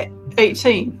 Porkins.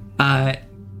 18.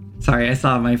 Sorry, I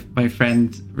saw my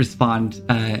friend respond.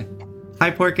 Hi,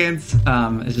 Porkins.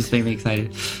 It just made me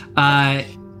excited.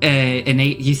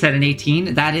 You said an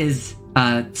 18. That is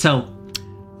so.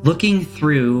 Looking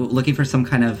for some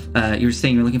kind of. You were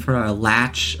saying you're looking for a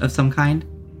latch of some kind.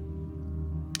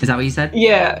 Is that what you said?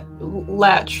 Yeah,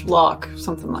 latch, lock,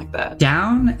 something like that.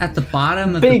 Down at the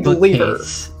bottom of Big the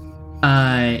bookcase,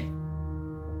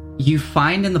 you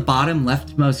find in the bottom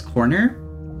leftmost corner,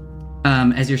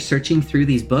 as you're searching through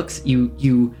these books,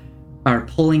 you are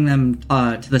pulling them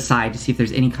to the side to see if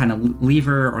there's any kind of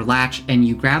lever or latch, and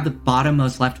you grab the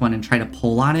bottommost left one and try to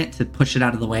pull on it to push it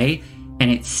out of the way, and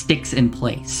it sticks in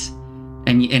place.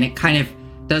 And it kind of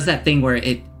does that thing where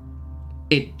it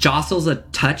jostles a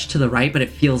touch to the right, but it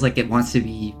feels like it wants to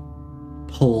be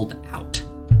pulled out.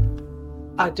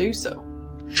 I do so.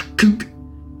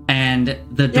 And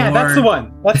the door... Yeah, that's the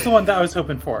one. That's the one that I was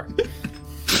hoping for.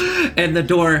 And the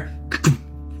door...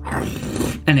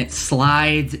 And it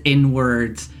slides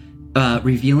inwards,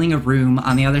 revealing a room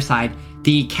on the other side.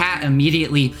 The cat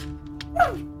immediately...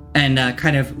 and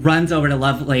kind of runs over to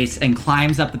Lovelace and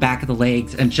climbs up the back of the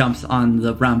legs and jumps on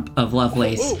the rump of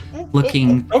Lovelace,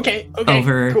 looking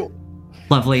over cool.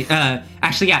 Lovelace.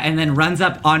 Actually, yeah, and then runs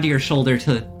up onto your shoulder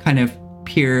to kind of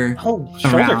peer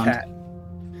shoulder around. Cat.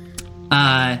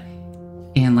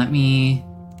 And let me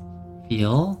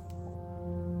feel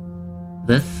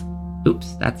this.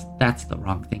 Oops, that's the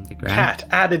wrong thing to grab. Cat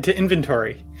added to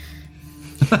inventory.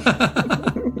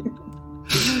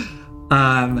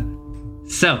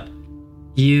 So,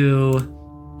 you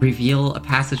reveal a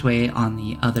passageway on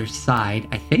the other side,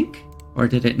 I think? Or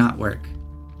did it not work?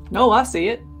 No, I see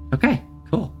it. Okay,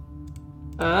 cool.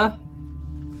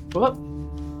 Whoop.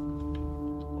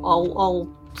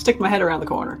 I'll stick my head around the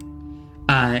corner.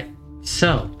 Let me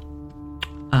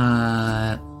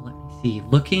see.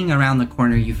 Looking around the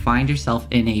corner, you find yourself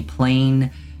in a plain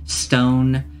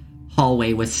stone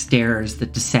hallway with stairs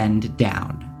that descend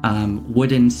down.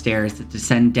 Wooden stairs that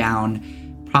descend down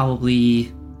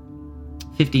probably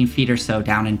 15 feet or so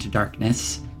down into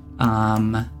darkness.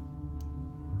 Let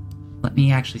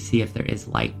me actually see if there is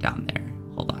light down there.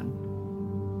 Hold on.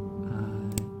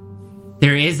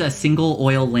 There is a single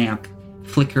oil lamp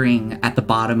flickering at the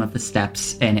bottom of the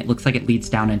steps, and it looks like it leads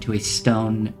down into a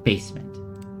stone basement.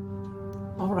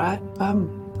 All right.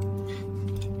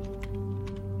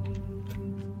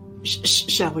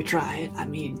 Shall we try it? I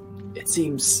mean, it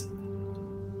seems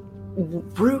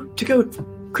rude to go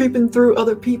creeping through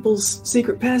other people's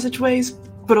secret passageways,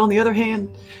 but on the other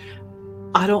hand,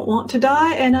 I don't want to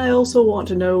die, and I also want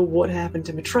to know what happened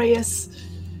to Matreus.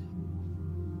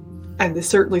 And this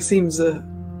certainly seems an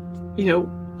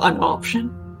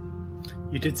option.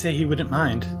 You did say he wouldn't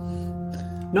mind.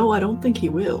 No, I don't think he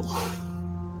will.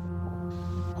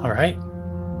 All right.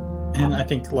 And I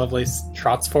think Lovelace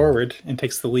trots forward and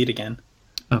takes the lead again.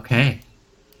 Okay.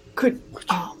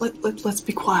 Let's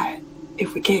be quiet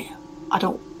if we can. I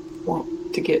don't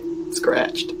want to get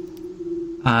scratched.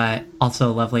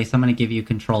 Also, Lovelace, I'm going to give you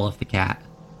control of the cat.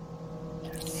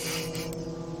 This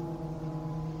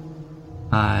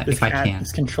if I cat can.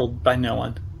 is controlled by no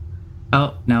one.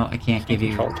 Oh no, I can't give you.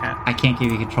 Control cat. I can't give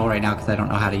you control right now because I don't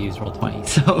know how to use Roll20.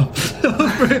 So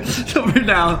for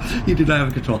now, you do not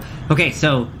have control. Okay,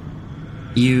 so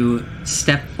you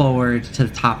step forward to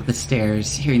the top of the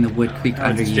stairs, hearing the wood creak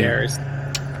under you,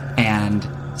 and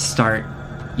start.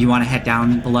 You want to head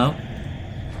down below?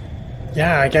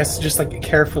 Yeah, I guess just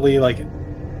carefully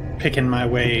picking my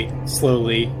way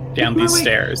slowly down these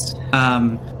stairs.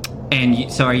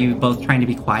 So are you both trying to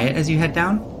be quiet as you head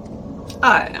down?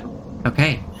 I am.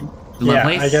 Okay. Yeah,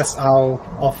 Lovelace? I guess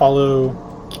I'll follow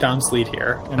Dom's lead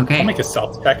here. And Okay. I'll make a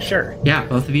stealth check, sure. Yeah,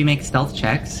 both of you make stealth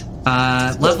checks.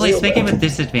 Lovelace, make it with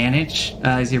disadvantage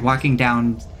as you're walking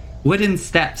down wooden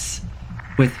steps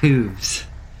with hooves.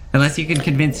 Unless you can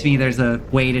convince me there's a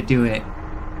way to do it.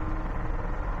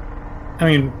 I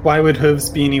mean, why would hooves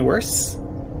be any worse?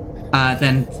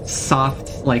 Than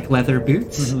soft, leather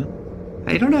boots? Mm-hmm.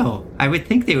 I don't know. I would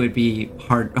think they would be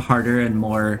harder and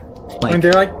more, I mean,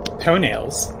 they're like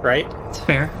toenails, right? It's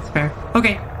fair.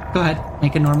 Okay, go ahead.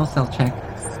 Make a normal stealth check.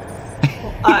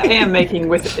 I am making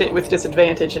with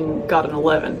disadvantage and got an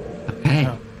 11. Okay.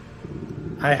 Oh.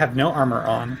 I have no armor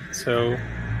on, so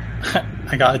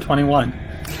I got a 21.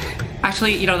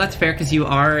 Actually, that's fair because you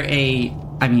are a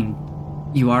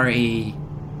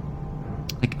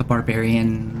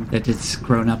barbarian that has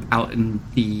grown up out in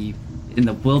the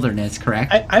wilderness,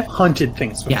 correct? I've hunted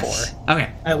things before. Yes. Okay.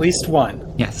 At least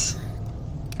one. Yes.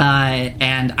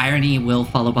 And Irony will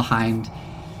follow behind.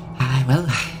 Well,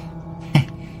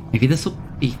 maybe this will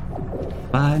be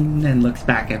fun, and looks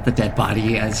back at the dead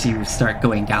body as you start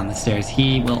going down the stairs.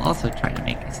 He will also try to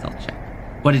make a stealth check.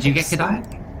 What did you get, Kadam?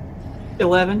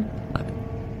 11. 11.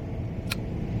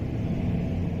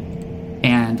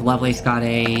 And Lovelace got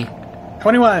a...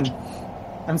 21.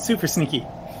 I'm super sneaky.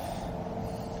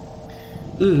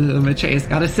 Ooh, Matreus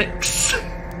got a 6.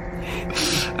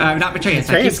 Not Matreus.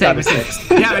 I keep Matreus got saying a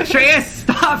 6. Yeah, Matreus,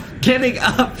 stop getting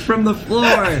up from the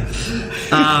floor.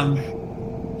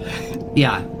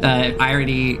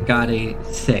 Irony got a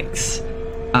 6.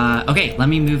 Okay, let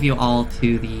me move you all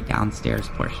to the downstairs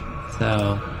portion.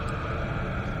 So,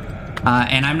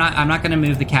 and I'm not going to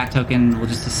move the cat token. We'll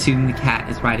just assume the cat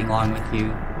is riding along with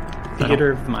you.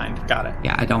 Theater of the mind. Got it.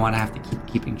 Yeah, I don't want to have to keep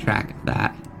keeping track of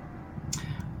that.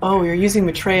 Oh, you're using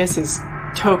Matreus's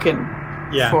token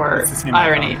for it's the same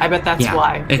Irony. icon. I bet that's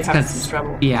why it's you're having some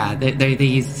trouble. Yeah, they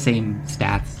use the same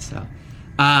stats.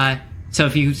 So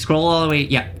if you scroll all the way,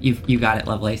 you got it,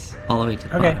 Lovelace, all the way to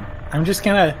the bottom. I'm just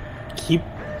gonna keep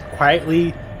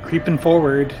quietly creeping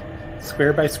forward,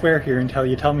 square by square here until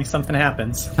you tell me something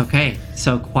happens. Okay,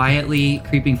 so quietly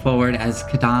creeping forward as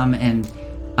Kadam and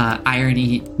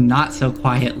Irony not so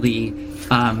quietly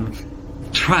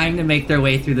trying to make their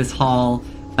way through this hall.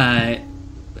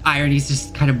 Irony's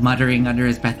just kind of muttering under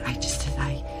his breath, I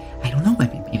don't know,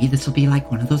 maybe this will be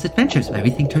like one of those adventures where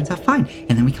everything turns out fine,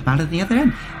 and then we come out of the other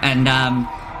end. And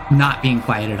not being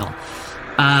quiet at all.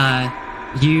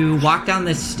 You walk down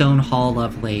this stone hall,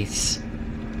 Lovelace,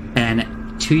 and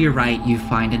to your right you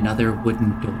find another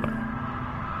wooden door.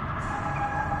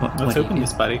 Let's open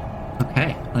this, buddy.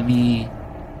 Okay, let me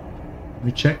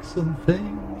check some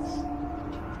things.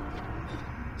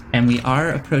 And we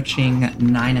are approaching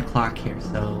 9 o'clock here,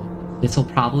 so this will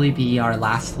probably be our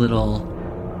last little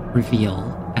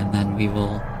reveal, and then we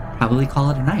will probably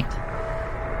call it a night.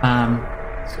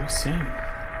 So soon.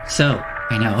 So,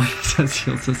 I know, it does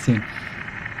feel so soon.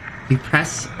 You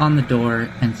press on the door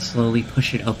and slowly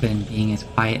push it open, being as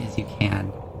quiet as you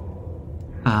can,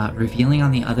 revealing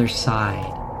on the other side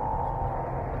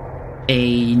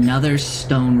another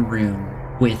stone room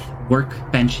with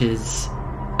workbenches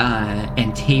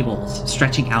and tables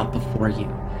stretching out before you.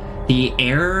 The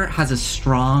air has a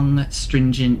strong,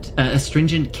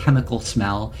 astringent chemical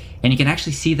smell, and you can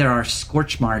actually see there are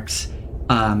scorch marks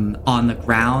on the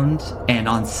ground and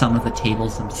on some of the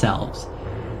tables themselves.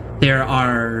 There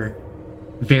are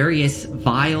various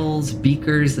vials,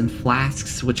 beakers, and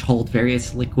flasks which hold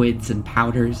various liquids and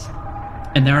powders.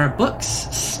 And there are books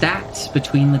stacked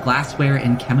between the glassware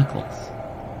and chemicals.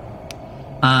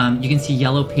 You can see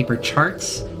yellow paper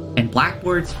charts and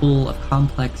blackboards full of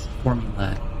complex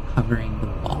formula covering the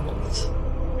walls.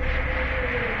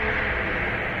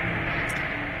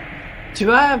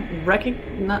 Do I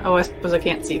recognize... Oh, I suppose I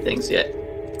can't see things yet.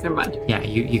 Never mind. Yeah,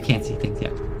 you can't see things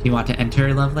yet. Do you want to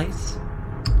enter, Lovelace?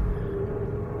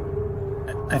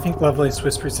 I think Lovelace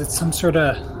whispers it's some sort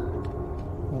of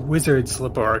wizard's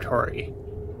laboratory.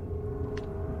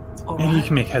 Maybe you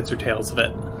can make heads or tails of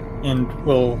it. And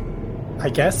we'll, I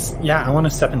guess, I want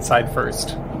to step inside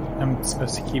first. I'm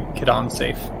supposed to keep Kidon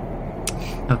safe.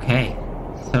 Okay,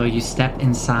 so you step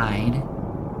inside.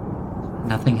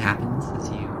 Nothing happens as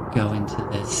you go into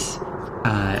this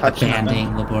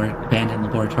abandoned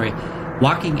laboratory.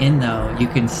 Walking in, though, you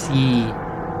can see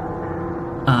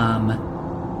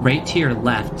right to your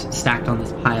left, stacked on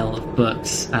this pile of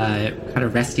books, kind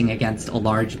of resting against a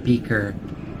large beaker,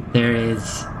 there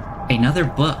is another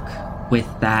book with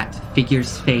that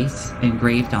figure's face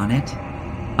engraved on it,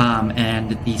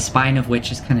 and the spine of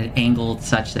which is kind of angled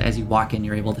such that as you walk in,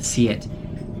 you're able to see it.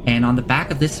 And on the back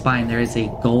of this spine, there is a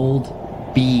gold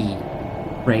bee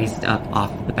raised up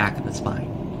off the back of the spine.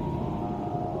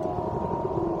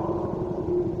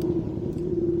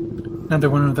 Another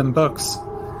one of them books.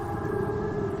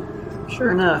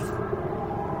 Sure enough.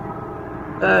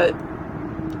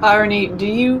 Irony, do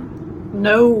you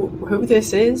know who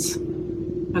this is?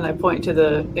 And I point to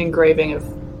the engraving of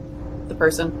the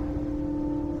person.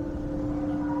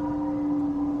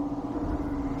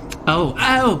 Oh,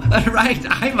 right,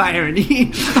 I'm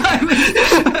Irony.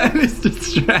 I was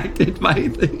distracted by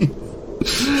things.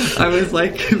 I was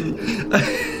like,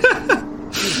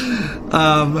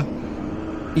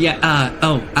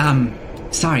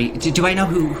 sorry, do I know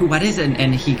who what is?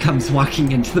 And he comes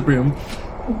walking into the room.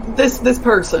 This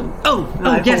person. Oh,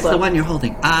 yes, the one you're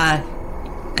holding.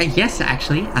 Yes,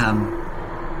 actually.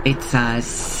 It's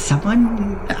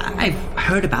someone I've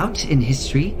heard about in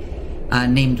history,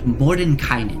 named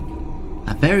Mordenkainen.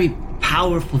 A very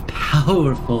powerful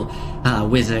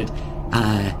wizard.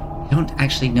 I don't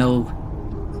actually know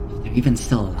if they're even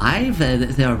still alive.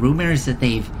 There are rumors that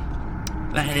they've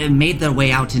made their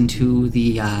way out into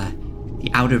the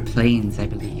outer planes, I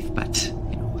believe, but,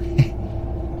 you know.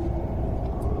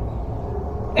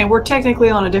 And we're technically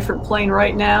on a different plane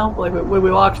right now? Like, we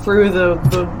walked through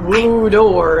the woo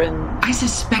door and... I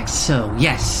suspect so,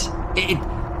 yes.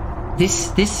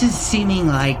 This is seeming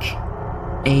like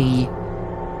a...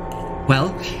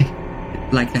 Well,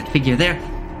 like that figure there.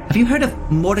 Have you heard of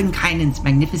Mordenkainen's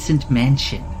magnificent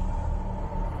mansion?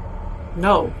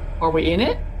 No. Are we in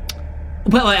it?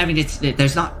 Well, I mean,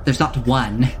 there's not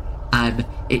one.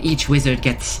 Each wizard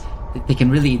gets... They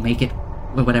can really make it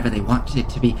whatever they want it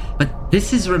to be. But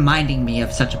this is reminding me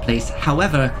of such a place.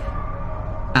 However,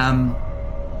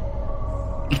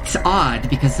 it's odd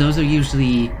because those are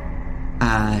usually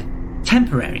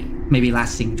temporary, maybe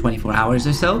lasting 24 hours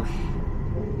or so.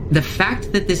 The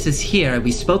fact that this is here,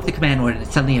 we spoke the command word and it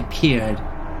suddenly appeared.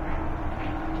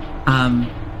 I'm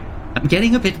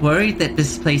getting a bit worried that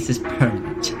this place is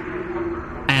permanent.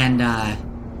 And,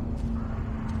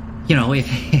 you know, if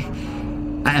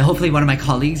hopefully one of my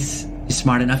colleagues is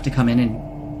smart enough to come in and,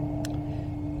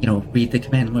 you know, read the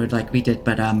command word like we did,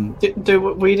 but, do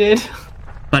what we did?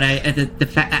 But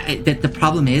the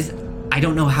problem is, I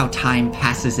don't know how time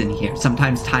passes in here.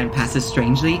 Sometimes time passes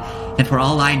strangely, and for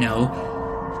all I know,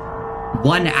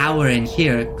 1 hour in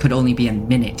here could only be a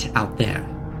minute out there.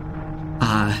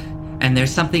 And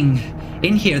there's something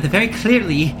in here that very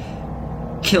clearly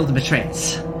killed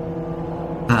Betrays.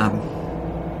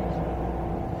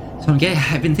 So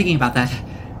I've been thinking about that,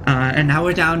 and now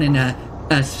we're down in a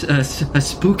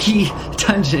spooky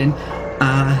dungeon.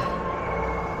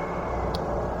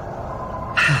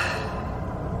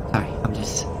 Sorry, I'm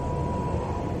just...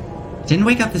 Didn't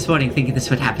wake up this morning thinking this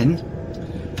would happen.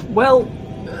 Well,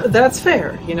 that's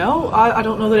fair, you know? I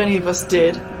don't know that any of us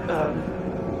did.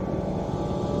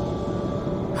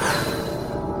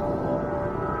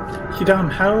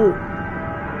 Hidam, how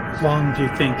long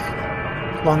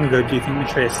ago do you think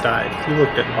Atreus died? You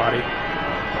looked at the body.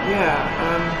 Yeah,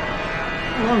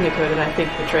 how long ago did I think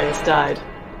Atreus died?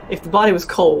 If the body was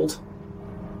cold,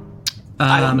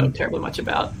 I don't know terribly much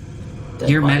about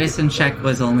your body. medicine check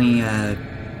was only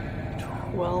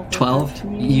 12?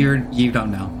 You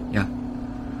don't know, yeah.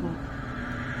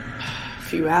 A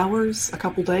few hours, a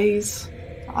couple days,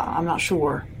 I'm not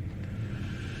sure.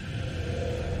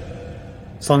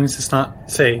 As long as it's not,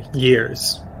 say,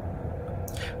 years.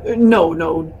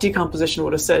 No, decomposition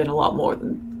would have set in a lot more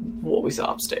than what we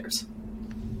saw upstairs.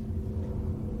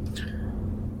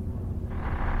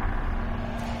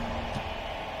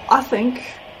 I think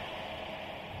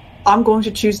I'm going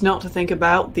to choose not to think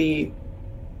about the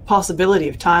possibility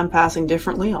of time passing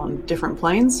differently on different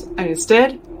planes, and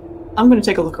instead, I'm going to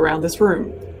take a look around this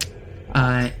room.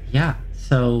 Yeah.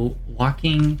 So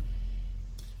walking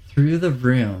through the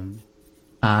room,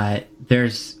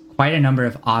 there's quite a number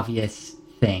of obvious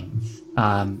things.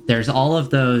 There's all of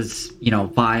those,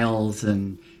 vials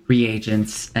and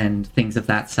reagents and things of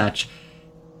that such.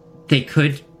 They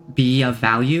could be of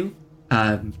value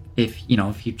if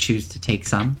you choose to take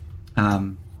some.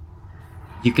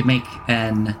 You could make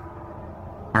an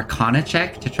Arcana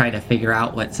check to try to figure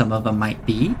out what some of them might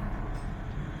be.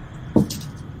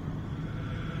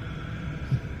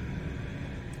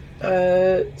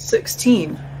 Uh,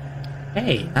 16.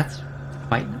 Hey, that's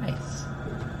quite nice.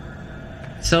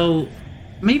 So,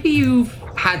 maybe you've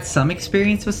had some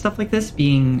experience with stuff like this,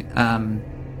 being, man,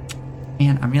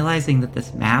 I'm realizing that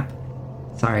this map,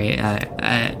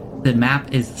 the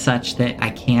map is such that I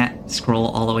can't scroll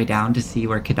all the way down to see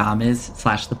where Kadam is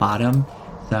 / the bottom.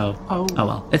 So, oh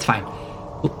well, it's fine.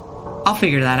 I'll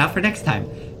figure that out for next time.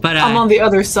 But I'm on the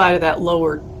other side of that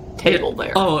lower table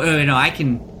there. No, I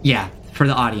can, yeah, for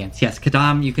the audience, yes.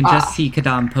 Kadam, you can just see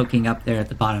Kadam poking up there at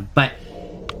the bottom. But,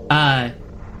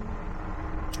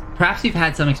 perhaps you've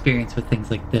had some experience with things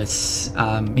like this,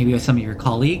 maybe with some of your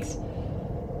colleagues.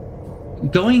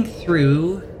 Going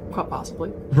through... Quite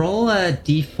possibly. Roll a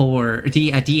D4,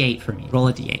 a D8 for me. Roll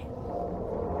a D8.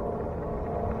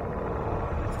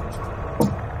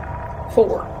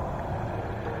 4.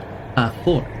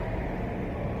 4.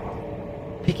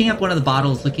 Picking up one of the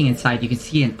bottles, looking inside, you can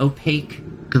see an opaque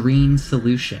green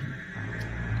solution.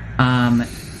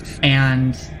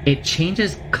 And it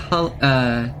changes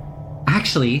color.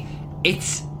 Actually,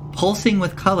 it's pulsing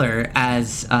with color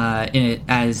as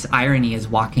Irony is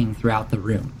walking throughout the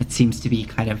room. It seems to be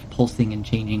kind of pulsing and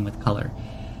changing with color.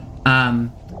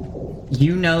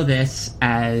 You know this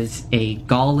as a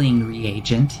galling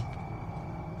reagent,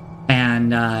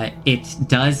 and it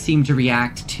does seem to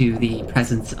react to the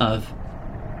presence of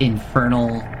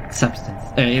infernal substance.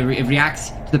 It reacts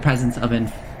to the presence of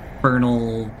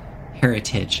infernal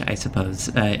heritage, I suppose.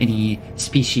 Any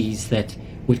species that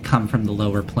would come from the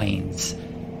lower planes,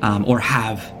 or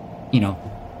have,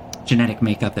 genetic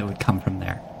makeup that would come from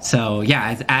there. So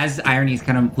yeah, as Irony's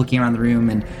kind of looking around the room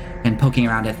and poking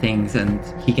around at things, and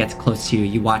he gets close to you,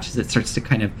 you watch as it starts to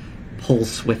kind of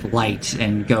pulse with light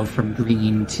and go from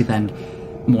green to then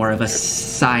more of a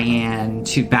cyan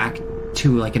to back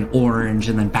to like an orange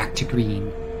and then back to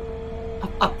green.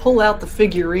 I pull out the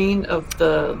figurine of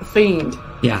the fiend.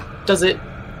 Yeah. Does it...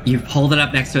 You hold it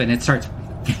up next to it and it starts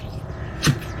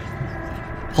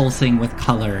pulsing with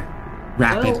color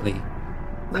rapidly.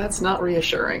 Well, that's not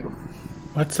reassuring.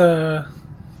 What's that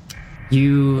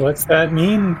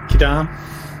mean, Kadam?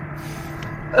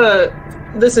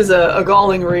 This is a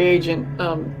galling reagent.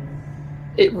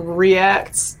 It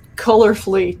reacts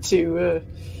colorfully to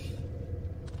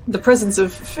the presence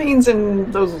of fiends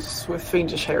and those with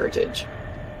fiendish heritage.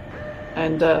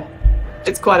 And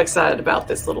it's quite excited about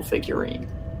this little figurine.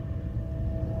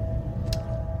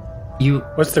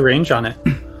 What's the range on it?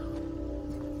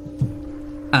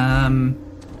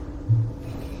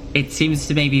 It seems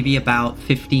to maybe be about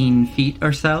 15 feet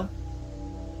or so.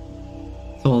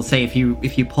 So we'll say if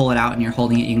you pull it out and you're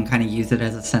holding it, you can kind of use it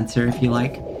as a sensor if you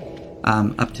like.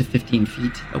 Up to 15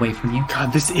 feet away from you.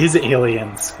 God, this is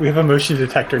aliens. We have a motion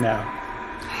detector now.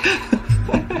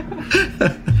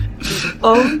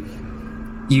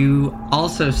 You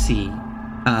also see,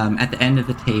 at the end of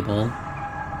the table,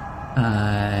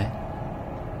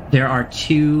 there are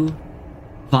 2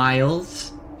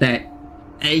 vials that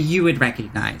you would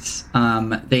recognize.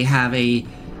 They have a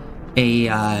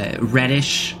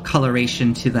reddish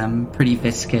coloration to them, pretty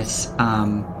viscous.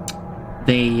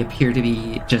 They appear to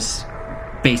be just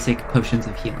basic potions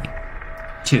of healing.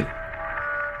 2.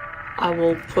 I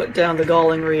will put down the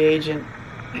galling reagent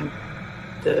and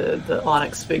the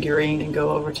onyx figurine and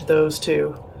go over to those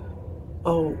 2.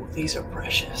 Oh, these are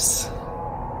precious.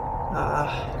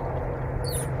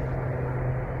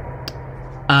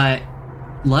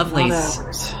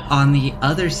 Lovelace, on the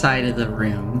other side of the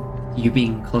room, you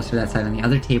being closer to that side on the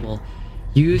other table,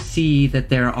 you see that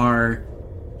there are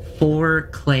 4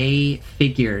 clay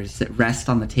figures that rest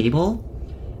on the table,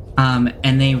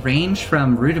 and they range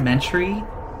from rudimentary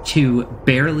to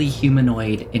barely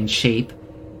humanoid in shape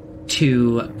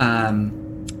to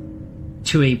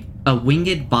a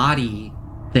winged body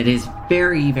that is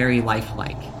very, very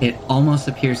lifelike. It almost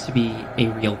appears to be a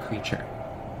real creature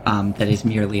that is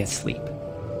merely asleep.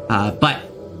 But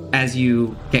as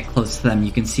you get close to them,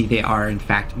 you can see they are in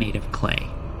fact made of clay.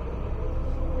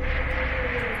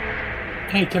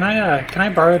 Hey, can I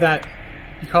borrow that?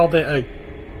 You called it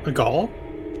a gall?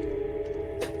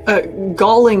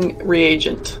 Galling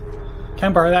reagent.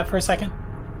 Can I borrow that for a second?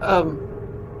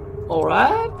 All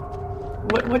right.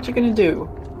 What you gonna do?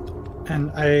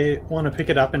 And I want to pick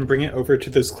it up and bring it over to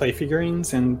those clay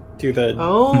figurines and do the...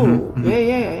 Oh,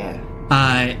 yeah.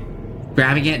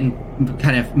 Grabbing it and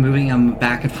kind of moving them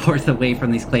back and forth away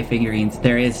from these clay figurines,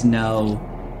 there is no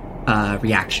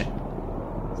reaction.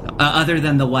 So, other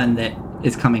than the one that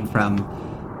is coming from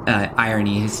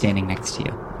Irony, who's standing next to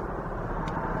you.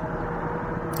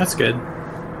 That's good.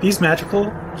 These magical,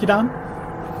 Hidan?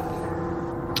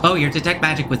 Oh, your detect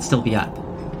magic would still be up.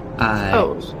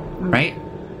 Right?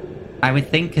 I would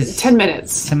think, because 10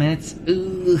 minutes. 10 minutes?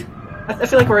 Ooh. I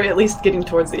feel like we're at least getting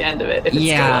towards the end of it. If it's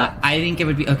still up. I think it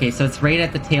would be... Okay, so it's right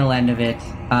at the tail end of it.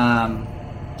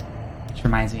 Which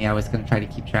reminds me, I was going to try to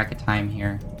keep track of time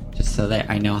here, just so that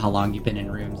I know how long you've been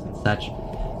in rooms and such.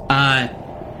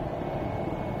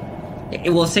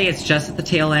 We'll say it's just at the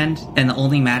tail end, and the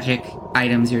only magic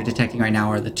items you're detecting right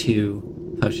now are the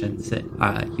 2 potions that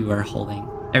you are holding.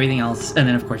 Everything else, and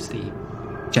then of course the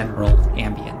general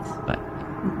ambience, but...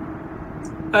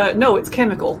 No, it's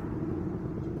chemical.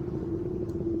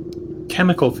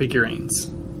 Chemical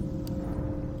figurines.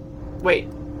 Wait,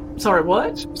 sorry,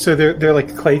 what? So they're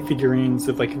like clay figurines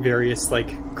of like various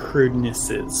like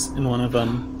crudenesses, and one of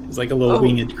them is like a little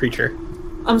winged creature.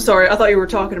 I'm sorry, I thought you were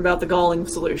talking about the galling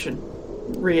solution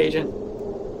reagent.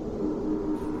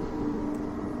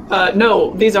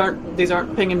 No, these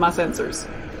aren't pinging my sensors.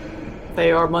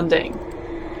 They are mundane.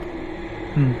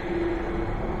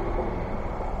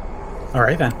 All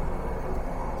right then.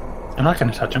 I'm not going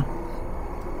to touch them.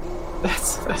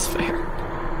 That's fair.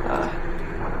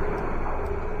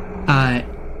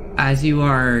 As you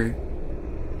are...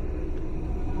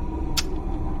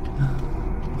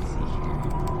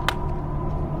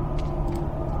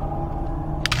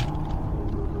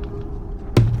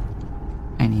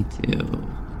 I need to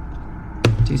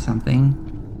do something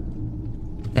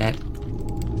that...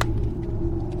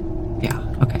 Yeah,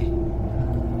 okay.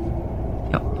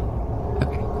 Yep.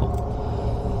 Okay, cool.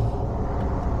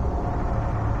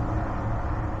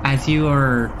 As you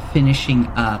are finishing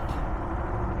up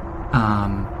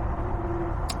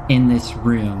in this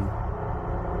room,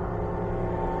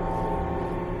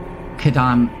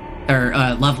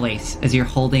 Lovelace, as you're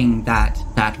holding that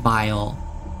vial,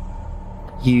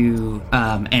 you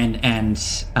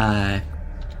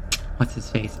what's his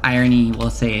face? Irony, will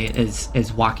say,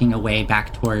 is walking away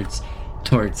back towards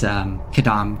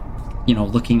Kadam,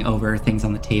 looking over things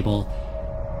on the table.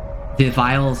 The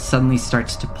vial suddenly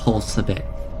starts to pulse a bit.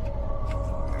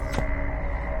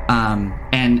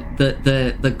 And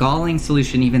the galling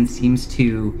solution even seems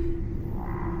to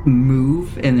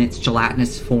move in its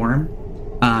gelatinous form,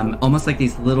 almost like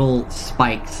these little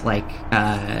spikes, like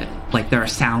there are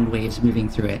sound waves moving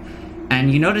through it.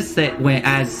 And you notice that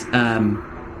as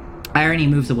Irony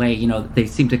moves away, they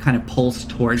seem to kind of pulse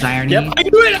towards Irony. Yep, I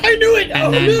knew it.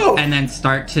 And then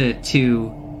start to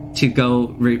go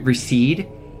recede.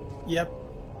 Yep.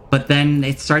 But then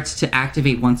it starts to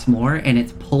activate once more, and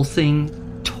it's pulsing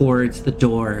towards the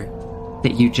door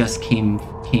that you just came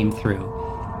through.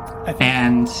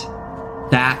 And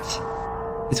that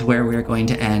is where we're going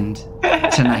to end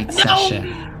tonight's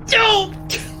session. No!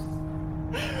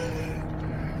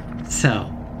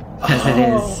 So, because it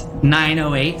is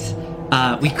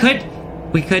 9:08,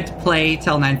 we could play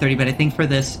till 9:30, but I think for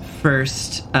this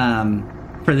first run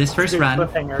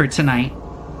for tonight,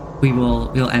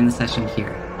 we'll end the session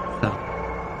here. So,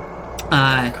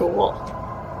 cool.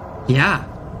 Yeah.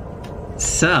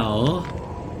 So.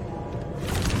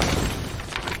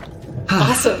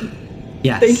 Awesome.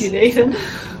 Yes. Thank you, Nathan.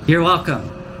 You're welcome.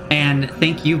 And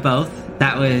thank you both.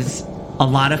 That was a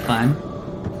lot of fun.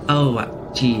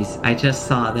 Oh, geez. I just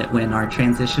saw that when our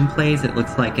transition plays, it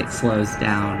looks like it slows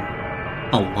down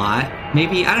a lot.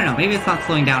 Maybe, I don't know, maybe it's not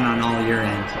slowing down on all your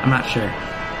end. I'm not sure.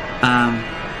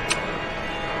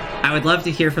 I would love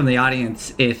to hear from the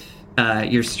audience if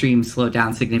your stream slowed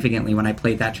down significantly when I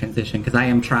played that transition, because I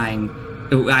am trying...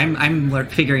 I'm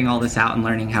figuring all this out and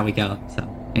learning how we go. So,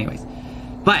 anyways.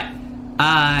 But,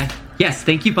 yes,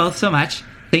 thank you both so much.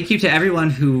 Thank you to everyone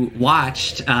who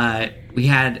watched. We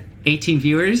had 18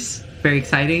 viewers. Very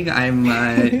exciting.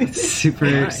 I'm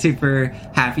super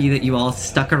happy that you all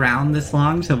stuck around this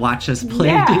long to watch us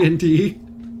play D&D.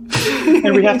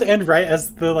 And we have to end right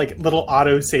as the like little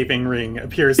auto saving ring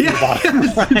appears in the bottom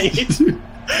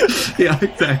right. Yeah,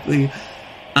 exactly.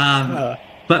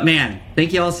 But man,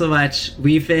 thank you all so much.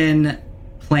 We've been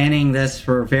planning this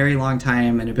for a very long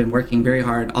time and have been working very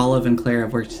hard. Olive and Claire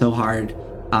have worked so hard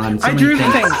on so I many drew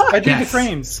things. the things. I drew the Yes.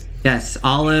 frames. Yes,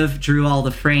 Olive drew all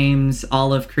the frames.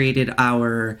 Olive created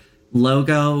our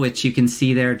logo, which you can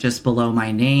see there just below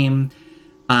my name.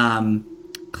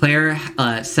 Claire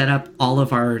set up all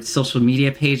of our social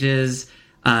media pages.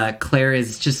 Claire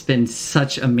has just been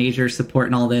such a major support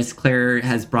in all this. Claire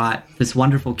has brought this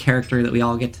wonderful character that we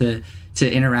all get to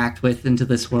interact with into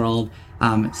this world.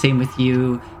 Same with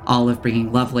you, Olive,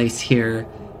 bringing Lovelace here.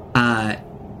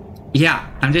 Yeah,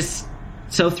 I'm just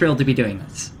so thrilled to be doing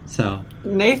this. So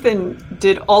Nathan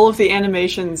did all of the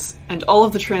animations and all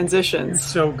of the transitions.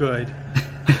 So good.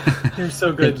 You're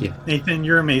so good, Thank you. Nathan.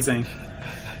 You're amazing.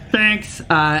 thanks.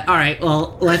 All right,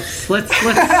 well, let's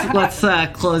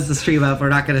close the stream up. We're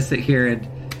not going to sit here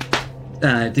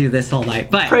and do this all night.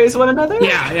 But Praise one another?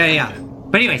 yeah.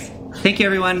 But anyways, thank you,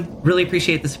 everyone. Really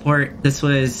appreciate the support. This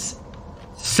was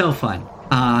so fun.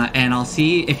 And I'll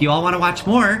see if you all want to watch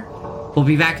more. We'll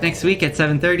be back next week at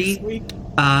 7:30. Sweet.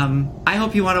 I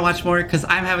hope you want to watch more because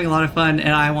I'm having a lot of fun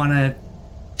and I want to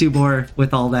do more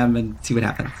with all of them and see what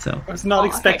happens. So I was not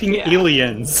expecting heck yeah.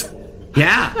 aliens.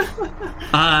 yeah.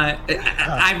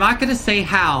 I'm not going to say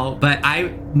how, but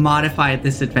I modified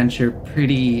this adventure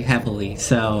pretty heavily.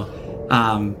 So,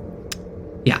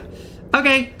 yeah.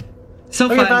 Okay. So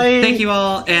Okay, fun. bye. Thank you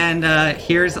all. And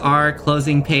here's our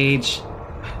closing page.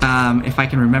 If I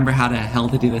can remember how the hell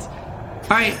to do this.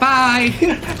 All right.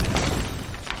 Bye.